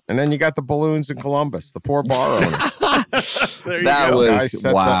yeah, and then you got the balloons in Columbus, the poor bar owner. That was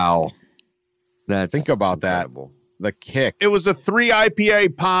wow. Think about incredible. the kick. It was a 3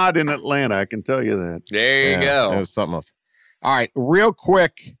 IPA pod in Atlanta. I can tell you that. There you go. It was something else. All right, real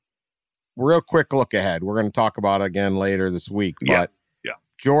quick look ahead. We're going to talk about it again later this week. But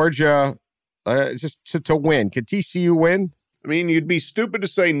Georgia, just to win. Can TCU win? I mean, you'd be stupid to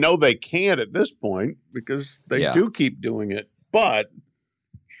say no, they can't at this point because they do keep doing it. But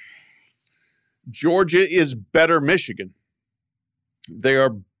Georgia is better Michigan. They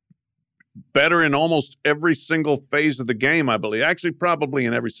are better in almost every single phase of the game, I believe. Actually, probably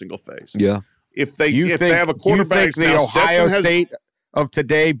in every single phase. Yeah. If they have a quarterback, you think the Ohio State of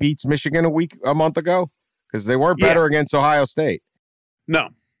today beats Michigan a month ago? Because they weren't better against Ohio State. No.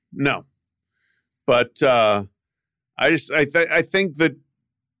 But I think that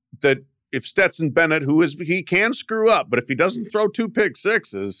if Stetson Bennett, he can screw up, but if he doesn't throw 2 pick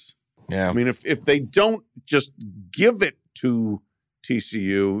sixes, I mean, if they don't just give it to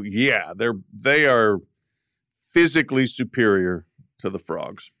TCU, they are physically superior to the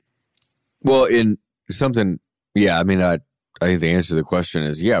Frogs. Well, in something, I mean, I think the answer to the question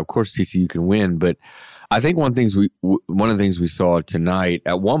is, of course TCU can win, but I think one of the things we saw tonight,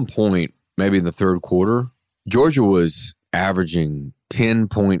 at one point, maybe in the third quarter, Georgia was averaging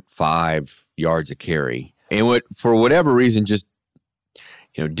 10.5 yards a carry, and for whatever reason, just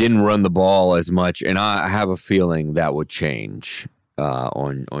didn't run the ball as much. And I have a feeling that would change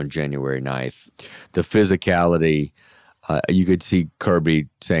on January 9th. The physicality, you could see Kirby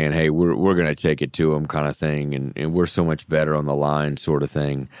saying, "Hey, we're going to take it to him," kind of thing, and we're so much better on the line, sort of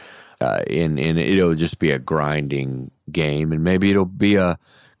thing. And it'll just be a grinding game, and maybe it'll be a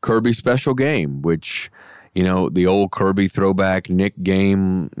Kirby special game, which, the old Kirby throwback Nick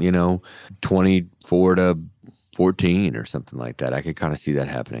game, 24-14 or something like that. I could kind of see that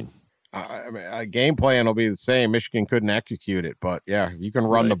happening. I mean, a game plan will be the same. Michigan couldn't execute it, but you can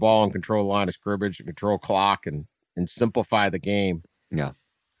run the ball and control the line of scrimmage and control clock and simplify the game. Yeah.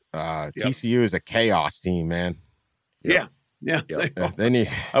 TCU is a chaos team, man. Yeah. They need.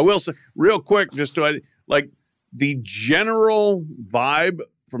 I will say real quick, just to the general vibe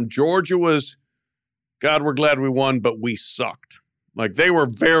from Georgia was, God, we're glad we won, but we sucked. Like, they were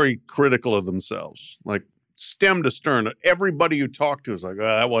very critical of themselves, like stem to stern. Everybody you talk to is like,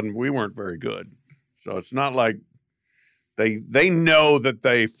 we weren't very good. So it's not like they know that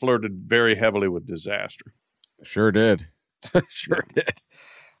they flirted very heavily with disaster. Sure did. Sure did.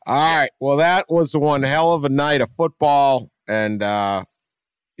 All right. Well, that was one hell of a night of football. And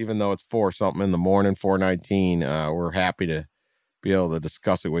even though it's 4-something in the morning, 4:19, we're happy to be able to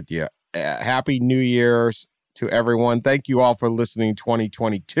discuss it with you. Happy New Year's to everyone. Thank you all for listening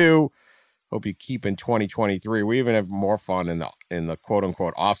 2022. Hope you keep in 2023. We even have more fun in the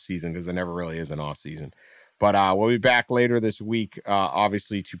quote-unquote off-season, because there never really is an off-season. But we'll be back later this week,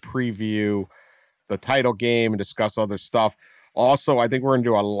 obviously, to preview the title game and discuss other stuff. Also, I think we're going to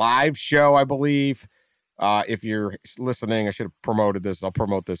do a live show, I believe. If you're listening, I should have promoted this. I'll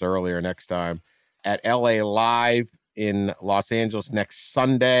promote this earlier next time. At LA Live in Los Angeles next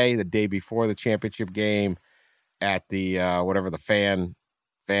Sunday, the day before the championship game, at the whatever the fan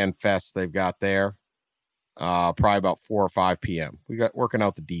fest they've got there. Probably about 4 or 5 p.m. We got working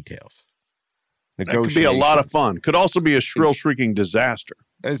out the details. That could be a lot of fun. Could also be a shrill, shrieking disaster.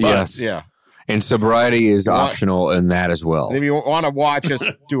 Yes. Yeah. And sobriety is optional in that as well. If you want to watch us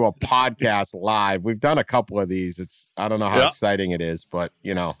do a podcast live, we've done a couple of these. I don't know how exciting it is, but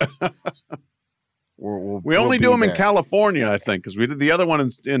we only do them in California, I think, because we did the other one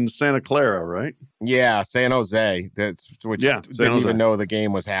in Santa Clara, right? Yeah, San Jose. Didn't even know the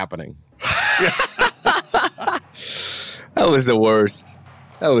game was happening. That was the worst.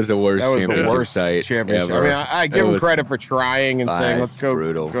 That was the worst championship ever. I mean, I give them credit for trying and saying, let's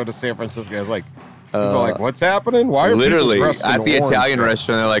go to San Francisco. I was like, people are like, what's happening? Why are literally people dressed at the in Italian orange?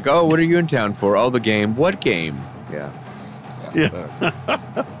 restaurant? They're like, oh, what are you in town for? Oh, the game. What game? Yeah.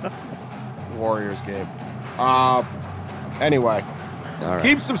 Warriors game. Anyway, all right.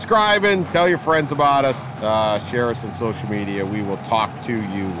 Keep subscribing. Tell your friends about us. Share us on social media. We will talk to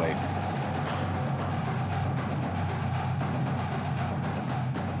you later.